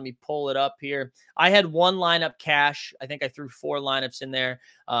this one. Let me pull it up here. I had one lineup cash. I think I threw 4 lineups in there.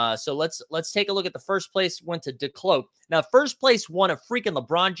 So let's take a look at the first place. Went to DeCloak. Now, first place won a freaking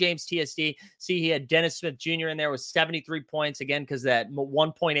LeBron James TSD. See, he had Dennis Smith Jr. in there with 73 points, again, because that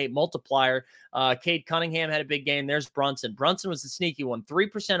 1.8 multiplier. Cade Cunningham had a big game. There's Brunson. Brunson was the sneaky one.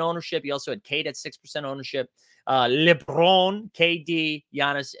 3% ownership. He also had Cade at 6% ownership. LeBron, KD,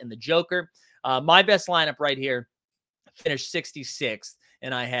 Giannis, and the Joker. My best lineup right here. Finished 66th,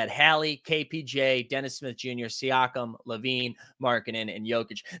 and I had Hallie, KPJ, Dennis Smith Jr., Siakam, Levine, Markkanen, and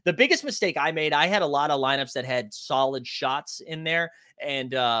Jokic. The biggest mistake I made, I had a lot of lineups that had solid shots in there,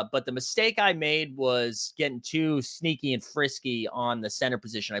 and but the mistake I made was getting too sneaky and frisky on the center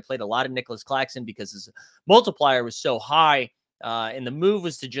position. I played a lot of Nicholas Claxton because his multiplier was so high. And the move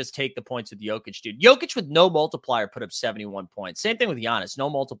was to just take the points with Jokic, dude. Jokic with no multiplier put up 71 points. Same thing with Giannis.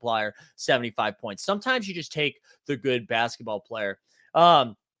 No multiplier, 75 points. Sometimes you just take the good basketball player.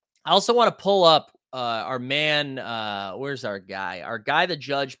 I also want to pull up our man. Where's our guy? Our guy, the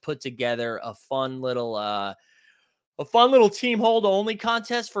judge, put together a fun little team hold only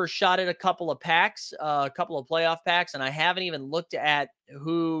contest for a shot at a couple of packs, a couple of playoff packs. And I haven't even looked at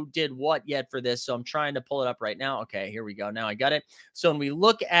who did what yet for this. So I'm trying to pull it up right now. Okay, here we go. Now I got it. So when we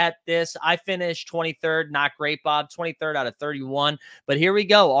look at this, I finished 23rd. Not great, Bob. 23rd out of 31. But here we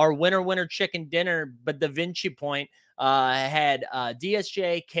go. Our winner chicken dinner, but Da Vinci point had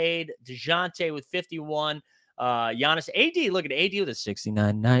DSJ, Cade, DeJounte with 51. Giannis, AD, look at AD with a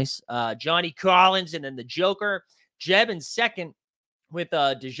 69. Nice. Johnny Collins, and then the Joker. Jeb in second with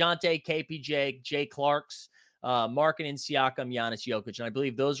DeJounte, KPJ, Jay Clarks, Markkanen, Siakam, Giannis, Jokic. And I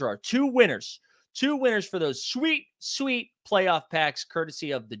believe those are our two winners for those sweet, sweet playoff packs,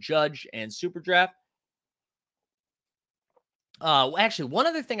 courtesy of the judge and Super Draft. Actually, one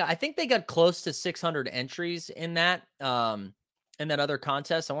other thing, I think they got close to 600 entries in that other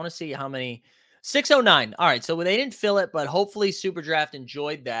contest. I want to see how many. 609. All right, so they didn't fill it, but hopefully Super Draft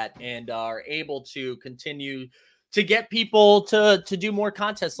enjoyed that and are able to continue to get people to do more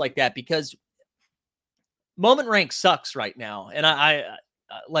contests like that, because Moment Rank sucks right now. And I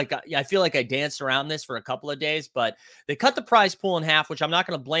feel like I danced around this for a couple of days, but they cut the prize pool in half, which I'm not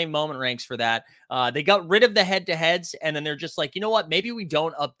going to blame Moment Ranks for that. They got rid of the head-to-heads, and then they're just like, you know what? Maybe we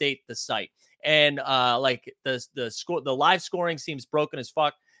don't update the site. And the live scoring seems broken as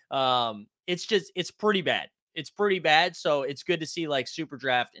fuck. It's pretty bad. It's pretty bad. So it's good to see like Super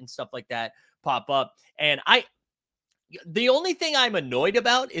Draft and stuff like that pop up. And the only thing I'm annoyed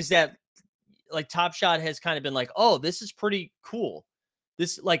about is that like Top Shot has kind of been like, oh, this is pretty cool.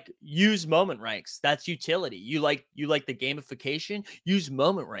 This like use Moment Ranks. That's utility. You like the gamification, use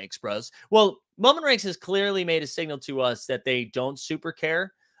Moment Ranks, bros. Well, Moment Ranks has clearly made a signal to us that they don't super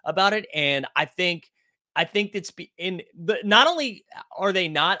care about it. And I think it's not only are they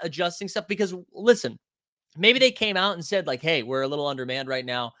not adjusting stuff, because listen, maybe they came out and said like, hey, we're a little undermanned right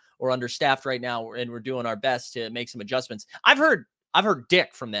now or understaffed right now, and we're doing our best to make some adjustments. I've heard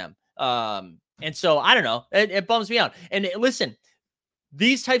dick from them. And so I don't know, it bums me out. And listen,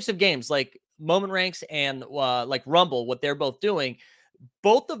 these types of games like Moment Ranks and like Rumble, what they're both doing,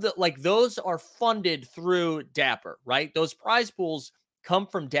 both of those are funded through Dapper, right? Those prize pools come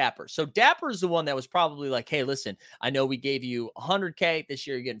from Dapper. So Dapper is the one that was probably like, hey, listen, I know we gave you 100K this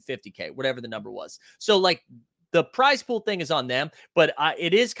year, you're getting 50K, whatever the number was. So like the prize pool thing is on them, but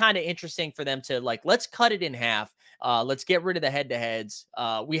it is kind of interesting for them to like, let's cut it in half. Let's get rid of the head-to-heads.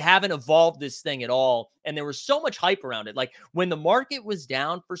 We haven't evolved this thing at all. And there was so much hype around it. Like when the market was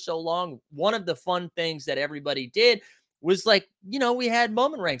down for so long, one of the fun things that everybody did was like, we had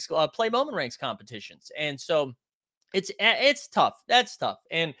Moment Ranks, play Moment Ranks competitions. And so it's tough. That's tough.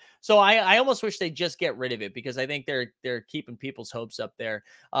 And so I almost wish they'd just get rid of it, because I think they're keeping people's hopes up there.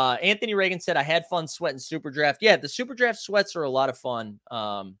 Anthony Reagan said, I had fun sweating Super Draft. Yeah, the Super Draft sweats are a lot of fun.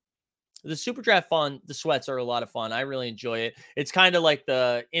 The sweats are a lot of fun. I really enjoy it. It's kind of like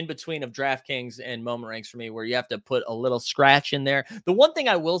the in-between of DraftKings and Moment Ranks for me, where you have to put a little scratch in there. The one thing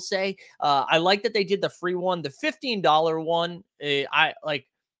I will say, I like that they did the free one, the $15 one.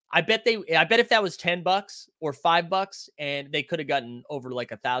 I bet if that was $10 or $5 and they could have gotten over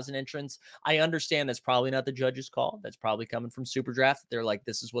like 1,000 entrants. I understand that's probably not the judge's call. That's probably coming from Super Draft. They're like,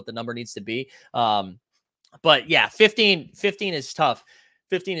 this is what the number needs to be. But yeah, 15 is tough.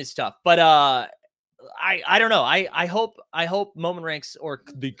 15 is tough. But I don't know. I hope Moment Ranks or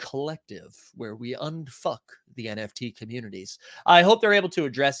the collective where we unfuck the NFT communities, I hope they're able to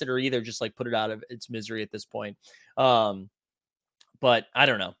address it or either just like put it out of its misery at this point. But I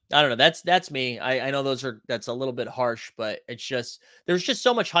don't know. That's me. I know that's a little bit harsh, but it's just, there's just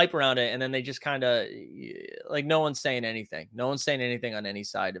so much hype around it. And then they just kind of like, no one's saying anything. No one's saying anything on any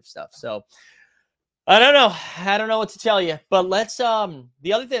side of stuff. So I don't know. I don't know what to tell you, but let's,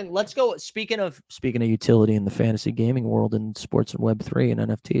 the other thing, let's go. Speaking of utility in the fantasy gaming world and sports and Web3 and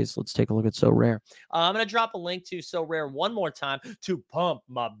NFTs, let's take a look at So Rare. I'm going to drop a link to So Rare one more time to pump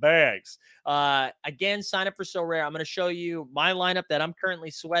my bags. Again, sign up for So Rare. I'm going to show you my lineup that I'm currently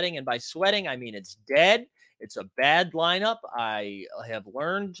sweating. And by sweating, I mean, it's dead. It's a bad lineup. I have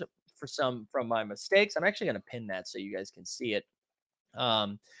learned from my mistakes. I'm actually going to pin that so you guys can see it.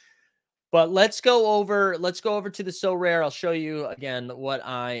 But let's go over to the So Rare. I'll show you again what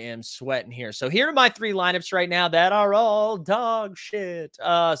I am sweating here. So here are my 3 lineups right now that are all dog shit.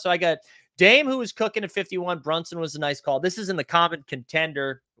 So I got Dame, who was cooking at 51. Brunson was a nice call. This is in the common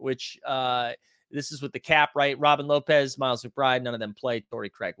contender, which this is with the cap, right? Robin Lopez, Miles McBride, none of them played. Torrey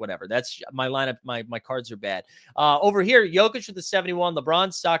Craig, whatever. That's my lineup. My cards are bad. Over here, Jokic with the 71.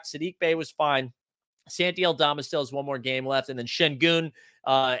 LeBron sucks. Sadiq Bey was fine. Santi Aldama still has one more game left. And then Şengün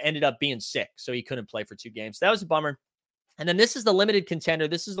ended up being sick, so he couldn't play for 2 games. That was a bummer. And then this is the limited contender.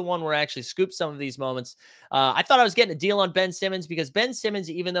 This is the one where I actually scooped some of these moments. I thought I was getting a deal on Ben Simmons because Ben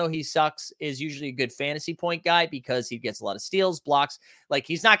Simmons, even though he sucks, is usually a good fantasy point guy because he gets a lot of steals, blocks. Like,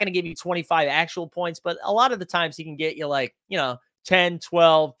 he's not going to give you 25 actual points, but a lot of the times he can get you 10,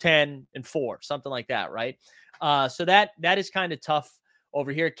 12, 10, and 4, something like that, right? So that is kind of tough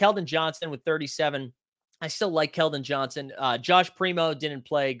over here. Keldon Johnson with 37. I still like Keldon Johnson. Josh Primo didn't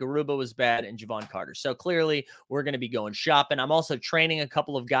play. Garuba was bad, and Javon Carter. So clearly, we're going to be going shopping. I'm also training a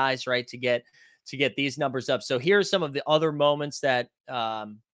couple of guys, right, to get these numbers up. So here are some of the other moments that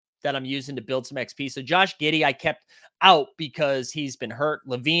I'm using to build some XP. So Josh Giddey, I kept out because he's been hurt.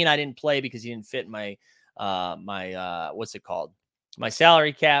 Levine, I didn't play because he didn't fit my what's it called? My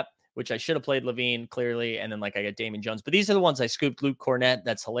salary cap, which I should have played Levine clearly. And then I got Damian Jones, but these are the ones I scooped. Luke Cornett.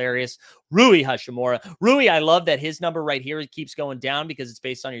 That's hilarious. Rui Hachimura. Rui, I love that his number right here, it keeps going down because it's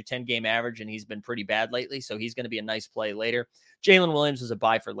based on your 10-game average. And he's been pretty bad lately. So he's going to be a nice play later. Jalen Williams was a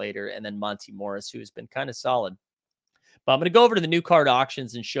buy for later. And then Monty Morris, who has been kind of solid. But I'm going to go over to the new card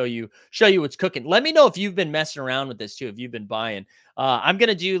auctions and show you what's cooking. Let me know if you've been messing around with this too, if you've been buying. I'm going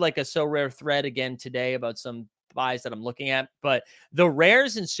to do a So Rare thread again today about some buys that I'm looking at, but the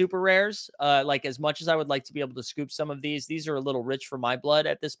rares and super rares, as much as I would like to be able to scoop some of these are a little rich for my blood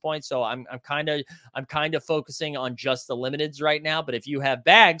at this point. So I'm kind of focusing on just the limiteds right now. But if you have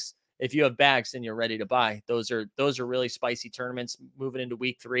bags, then you're ready to buy. Those are really spicy tournaments moving into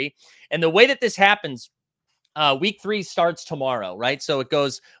week 3. And the way that this happens, week 3 starts tomorrow, right? So it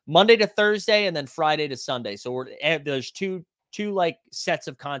goes Monday to Thursday and then Friday to Sunday. So there's two sets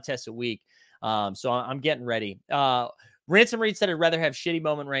of contests a week. So I'm getting ready. Ransom Reed said I'd rather have shitty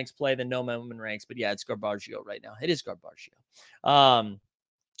moment ranks play than no moment ranks, but yeah, it's Garbaggio right now. It is Garbaggio.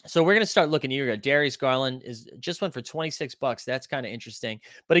 So we're going to start looking here. Darius Garland just went for $26. That's kind of interesting.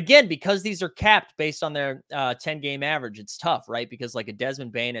 But again, because these are capped based on their 10-game average, it's tough, right? Because a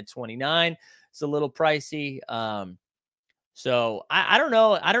Desmond Bane at 29, it's a little pricey. So I don't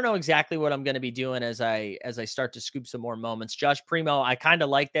know. I don't know exactly what I'm going to be doing as I start to scoop some more moments. Josh Primo, I kind of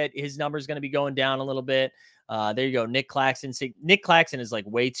like that his number is going to be going down a little bit. There you go. Nick Claxton. See, Nick Claxton is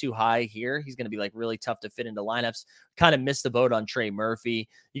way too high here. He's going to be really tough to fit into lineups. Kind of missed the boat on Trey Murphy.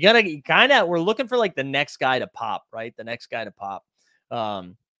 We're looking for the next guy to pop, right? The next guy to pop.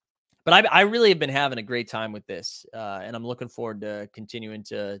 But I really have been having a great time with this, and I'm looking forward to continuing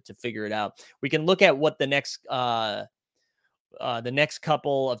to figure it out. We can look at what the next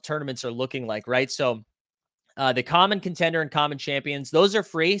couple of tournaments are looking like, right? So the common contender and common champions, those are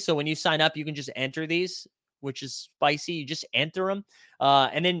free. So when you sign up, you can just enter these, which is spicy. You just enter them.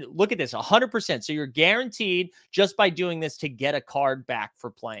 And then look at this, 100%. So you're guaranteed just by doing this to get a card back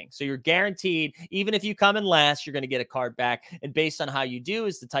for playing. So you're guaranteed, even if you come in last, you're going to get a card back. And based on how you do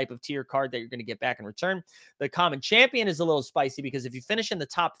is the type of tier card that you're going to get back in return. The common champion is a little spicy because if you finish in the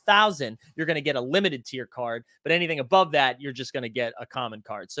top 1,000, you're going to get a limited tier card. But anything above that, you're just going to get a common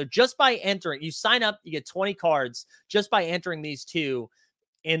card. So just by entering, you sign up, you get 20 cards just by entering these two.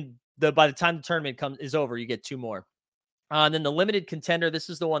 By the time the tournament is over, you get 2 more. And then the limited contender, this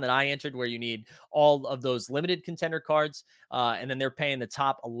is the one that I entered where you need all of those limited contender cards. And then they're paying the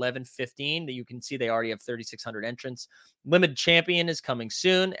top 11.15 that you can see they already have 3,600 entrants. Limited champion is coming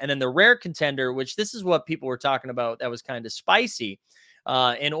soon. And then the rare contender, which this is what people were talking about, that was kind of spicy.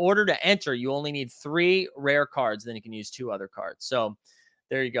 In order to enter, you only need 3 rare cards. Then you can use 2 other cards. So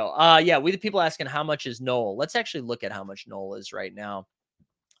there you go. Yeah, we the people asking how much is Noel. Let's actually look at how much Noel is right now.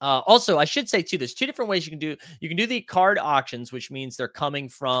 Also, I should say too, there's 2 different ways you can do. You can do the card auctions, which means they're coming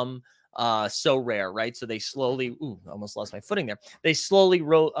from So Rare, right? So they slowly, almost lost my footing there. They slowly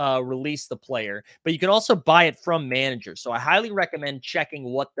release the player, but you can also buy it from managers. So I highly recommend checking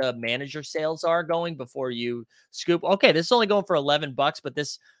what the manager sales are going before you scoop. Okay, this is only going for $11, but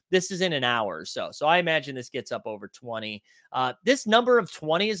this is in an hour or so. So I imagine this gets up over 20. This number of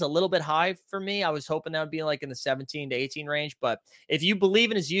 20 is a little bit high for me. I was hoping that would be like in the 17 to 18 range. But if you believe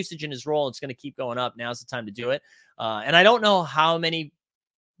in his usage and his role, it's going to keep going up. Now's the time to do it. And I don't know how many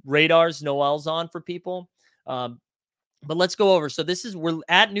radars Noel's on for people. But let's go over. So we're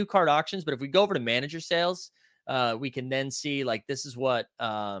at new card auctions. But if we go over to manager sales, we can then see like this is what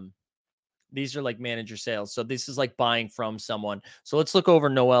these are like manager sales. So this is like buying from someone. So let's look over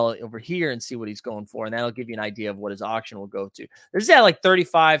Noel over here and see what he's going for. And that'll give you an idea of what his auction will go to. This is at like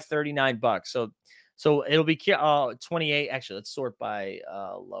 $35, $39. So it'll be 28. Actually, let's sort by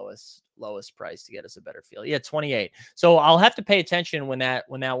lowest price to get us a better feel. Yeah, 28. So I'll have to pay attention when that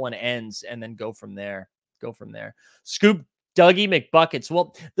one ends and then go from there. Scoop Dougie McBuckets.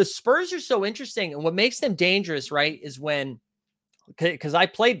 Well, the Spurs are so interesting. And what makes them dangerous, right, is when, because I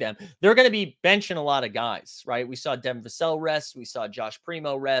played them, they're going to be benching a lot of guys, right? We saw Devin Vassell rest. We saw Josh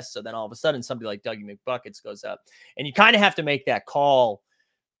Primo rest. So then all of a sudden, somebody like Dougie McBuckets goes up. And you kind of have to make that call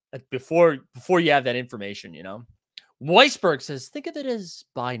before you have that information, you know? Weisberg says, think of it as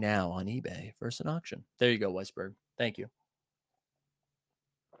buy now on eBay versus an auction. There you go, Weisberg. Thank you.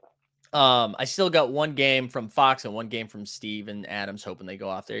 I still got 1 game from Fox and 1 game from Steve and Adams, hoping they go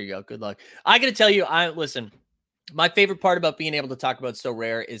off. There you go. Good luck. I got to tell you, listen. My favorite part about being able to talk about So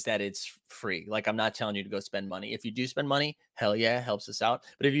Rare is that it's free. Like, I'm not telling you to go spend money. If you do spend money, hell yeah, it helps us out.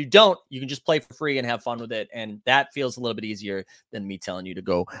 But if you don't, you can just play for free and have fun with it. And that feels a little bit easier than me telling you to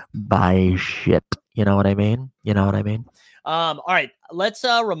go buy shit. You know what I mean? All right, let's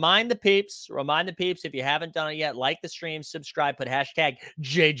remind the peeps. If you haven't done it yet, like the stream, subscribe, put hashtag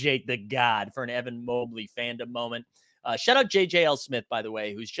JJ the God for an Evan Mobley fandom moment. Shout out JJL Smith, by the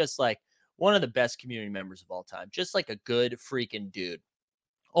way, who's just like one of the best community members of all time. Just like a good freaking dude.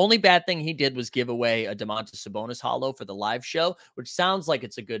 Only bad thing he did was give away a Domantas Sabonis holo for the live show, which sounds like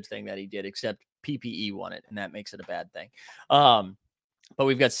it's a good thing that he did, except PPE won it, and that makes it a bad thing. But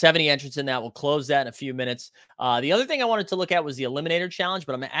we've got 70 entrants in that. We'll close that in a few minutes. The other thing I wanted to look at was the Eliminator Challenge,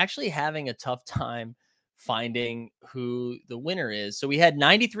 but I'm actually having a tough time finding who the winner is. So we had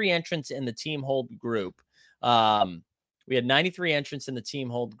 93 entrants in the team hold group. We had 93 entrants in the team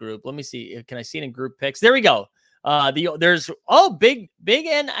hold group. Let me see. Can I see it in group picks? There we go. There's big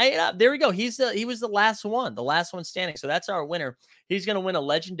and there we go. He was the last one standing. So that's our winner. He's going to win a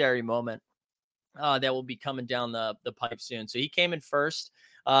legendary moment that will be coming down the pipe soon. So he came in first.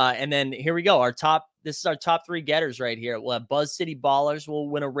 And then here we go. This is our top 3 getters right here. We'll have Buzz City Ballers will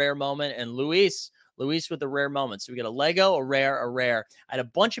win a rare moment, and Luis with the rare moment. So we got a Lego, a rare. I had a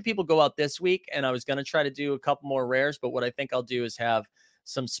bunch of people go out this week, and I was going to try to do a couple more rares, but what I think I'll do is have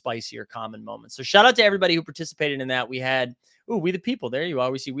some spicier common moments. So shout out to everybody who participated in that. We had, We the People. There you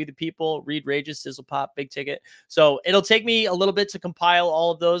are. We see We the People, Reed Rages, Sizzle Pop, Big Ticket. So it'll take me a little bit to compile all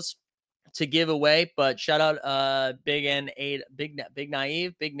of those to give away, but shout out Big Native.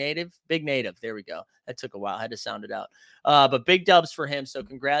 There we go. That took a while. I had to sound it out. But big dubs for him. So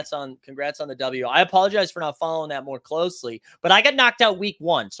congrats on the W. I apologize for not following that more closely, but I got knocked out week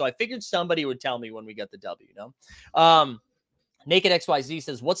 1. So I figured somebody would tell me when we got the W, Naked XYZ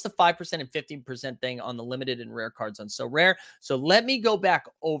says, what's the 5% and 15% thing on the limited and rare cards on So Rare? So let me go back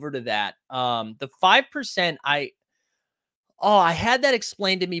over to that. The 5%, I had that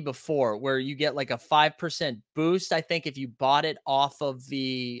explained to me before, where you get like a 5% boost. I think if you bought it off of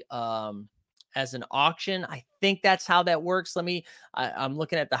the as an auction, I think that's how that works. I'm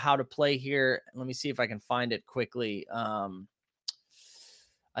looking at the how to play here. Let me see if I can find it quickly.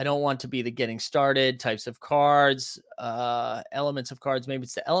 I don't want to be the getting started types of cards, elements of cards. Maybe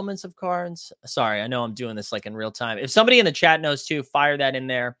it's the elements of cards. Sorry, I know I'm doing this like in real time. If somebody in the chat knows too, fire that in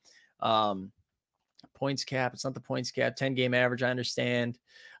there. Points cap. It's not the points cap. 10 game average. I understand.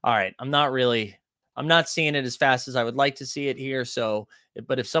 All right. I'm not seeing it as fast as I would like to see it here. So,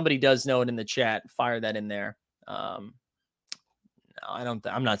 but if somebody does know it in the chat, fire that in there.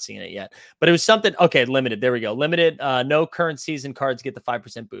 I'm not seeing it yet, but it was something. Okay, limited. There we go. Limited. No current season cards get the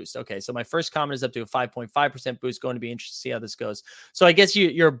 5% boost. Okay, so my first comment is up to a 5.5% boost. Going to be interesting to see how this goes. So I guess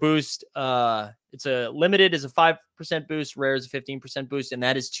your boost. It's a limited is a 5% boost. Rare is a 15% boost, and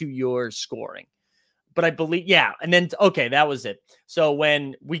that is to your scoring. But I believe, yeah. And then, okay, that was it. So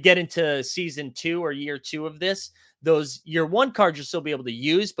when we get into season 2 or year 2 of this, those year 1 cards you'll still be able to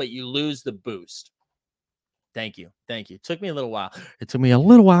use, but you lose the boost. Thank you. It took me a little while.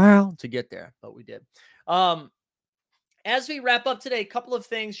 To get there, but we did. As we wrap up today, a couple of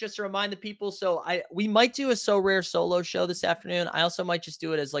things just to remind the people. So we might do a So Rare solo show this afternoon. I also might just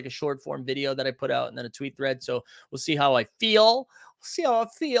do it as like a short form video that I put out and then a tweet thread. So we'll see how I feel.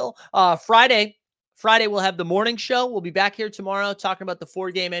 Friday, we'll have the morning show. We'll be back here tomorrow talking about the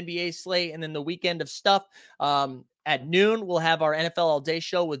 4-game NBA slate and then the weekend of stuff. At noon, we'll have our NFL All Day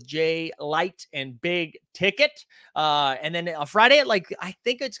show with Jay Light and Big Ticket. And then on Friday, I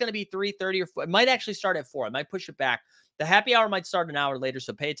think it's going to be 3:30 or 4. It might actually start at 4. I might push it back. The happy hour might start an hour later,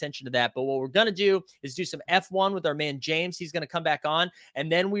 so pay attention to that. But what we're going to do is do some F1 with our man James. He's going to come back on.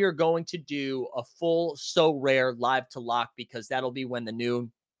 And then we are going to do a full So Rare live to lock because that'll be when the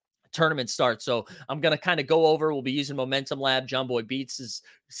new tournament starts. So I'm going to kind of go over, we'll be using Momentum Lab, John Boy Beats'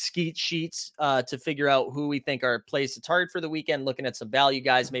 skeet sheets to figure out who we think are plays to target for the weekend, looking at some value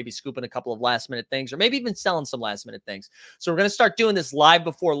guys, maybe scooping a couple of last minute things, or maybe even selling some last minute things. So we're going to start doing this live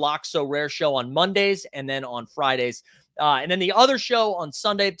before Lock So Rare show on Mondays and then on Fridays. And then the other show on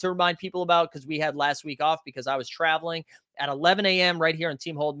Sunday to remind people about, because we had last week off because I was traveling, at 11 a.m. right here on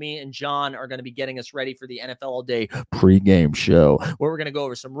Team Hold. Me and John are going to be getting us ready for the NFL All Day pregame show, where we're going to go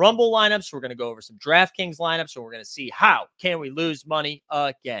over some Rumble lineups. We're going to go over some DraftKings lineups, and we're going to see how can we lose money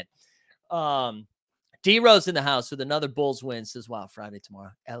again. D-Rose in the house with another Bulls win. Says, wow, Friday tomorrow,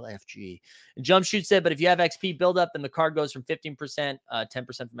 LFG. And Jump Shoot said, but if you have XP build up, then the card goes from 15%, 10%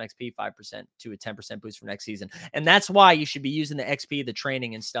 from XP, 5% to a 10% boost for next season. And that's why you should be using the XP, the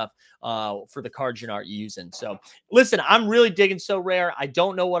training and stuff for the cards you're not using. So listen, I'm really digging So Rare. I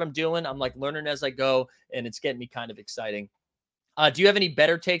don't know what I'm doing. I'm like learning as I go, and it's getting me kind of exciting. Do you have any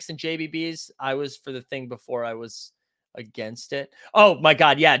better takes than JBB's? I was for the thing before I was against it. Oh my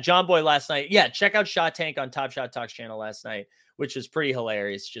God. Yeah. John Boy last night. Yeah. Check out Shot Tank on Top Shot Talks channel last night, which was pretty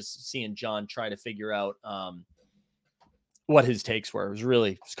hilarious. Just seeing John try to figure out what his takes were. It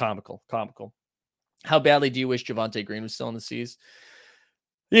was comical. How badly do you wish Javonte Green was still in the C's?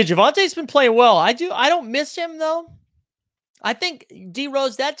 Yeah. Javonte's been playing well. I don't miss him though. I think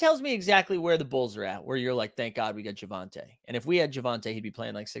D-Rose, that tells me exactly where the Bulls are at, where you're like, thank God we got Javonte. And if we had Javonte, he'd be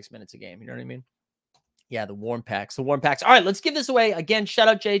playing like 6 minutes a game. You know what I mean? Yeah, the warm packs. All right, let's give this away. Again, shout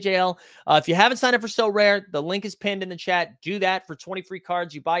out JJL. If you haven't signed up for So Rare, the link is pinned in the chat. Do that for 20 free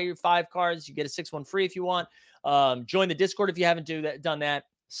cards. You buy your 5 cards. You get a 6th free if you want. Join the Discord if you haven't done that.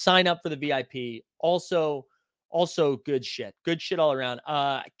 Sign up for the VIP. Also good shit. Good shit all around.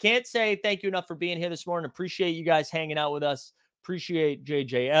 Can't say thank you enough for being here this morning. Appreciate you guys hanging out with us. Appreciate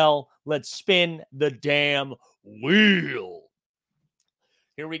JJL. Let's spin the damn wheel.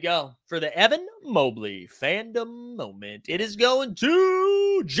 Here we go for the Evan Mobley fandom moment. It is going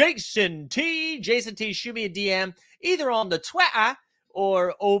to Jason T. Jason T, shoot me a DM either on the Twitter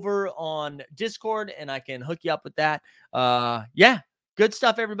or over on Discord, and I can hook you up with that. Yeah, good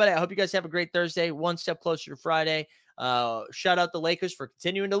stuff, everybody. I hope you guys have a great Thursday. One step closer to Friday. Shout out the Lakers for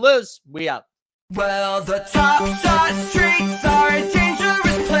continuing to lose. We out. Well, the top shot streets are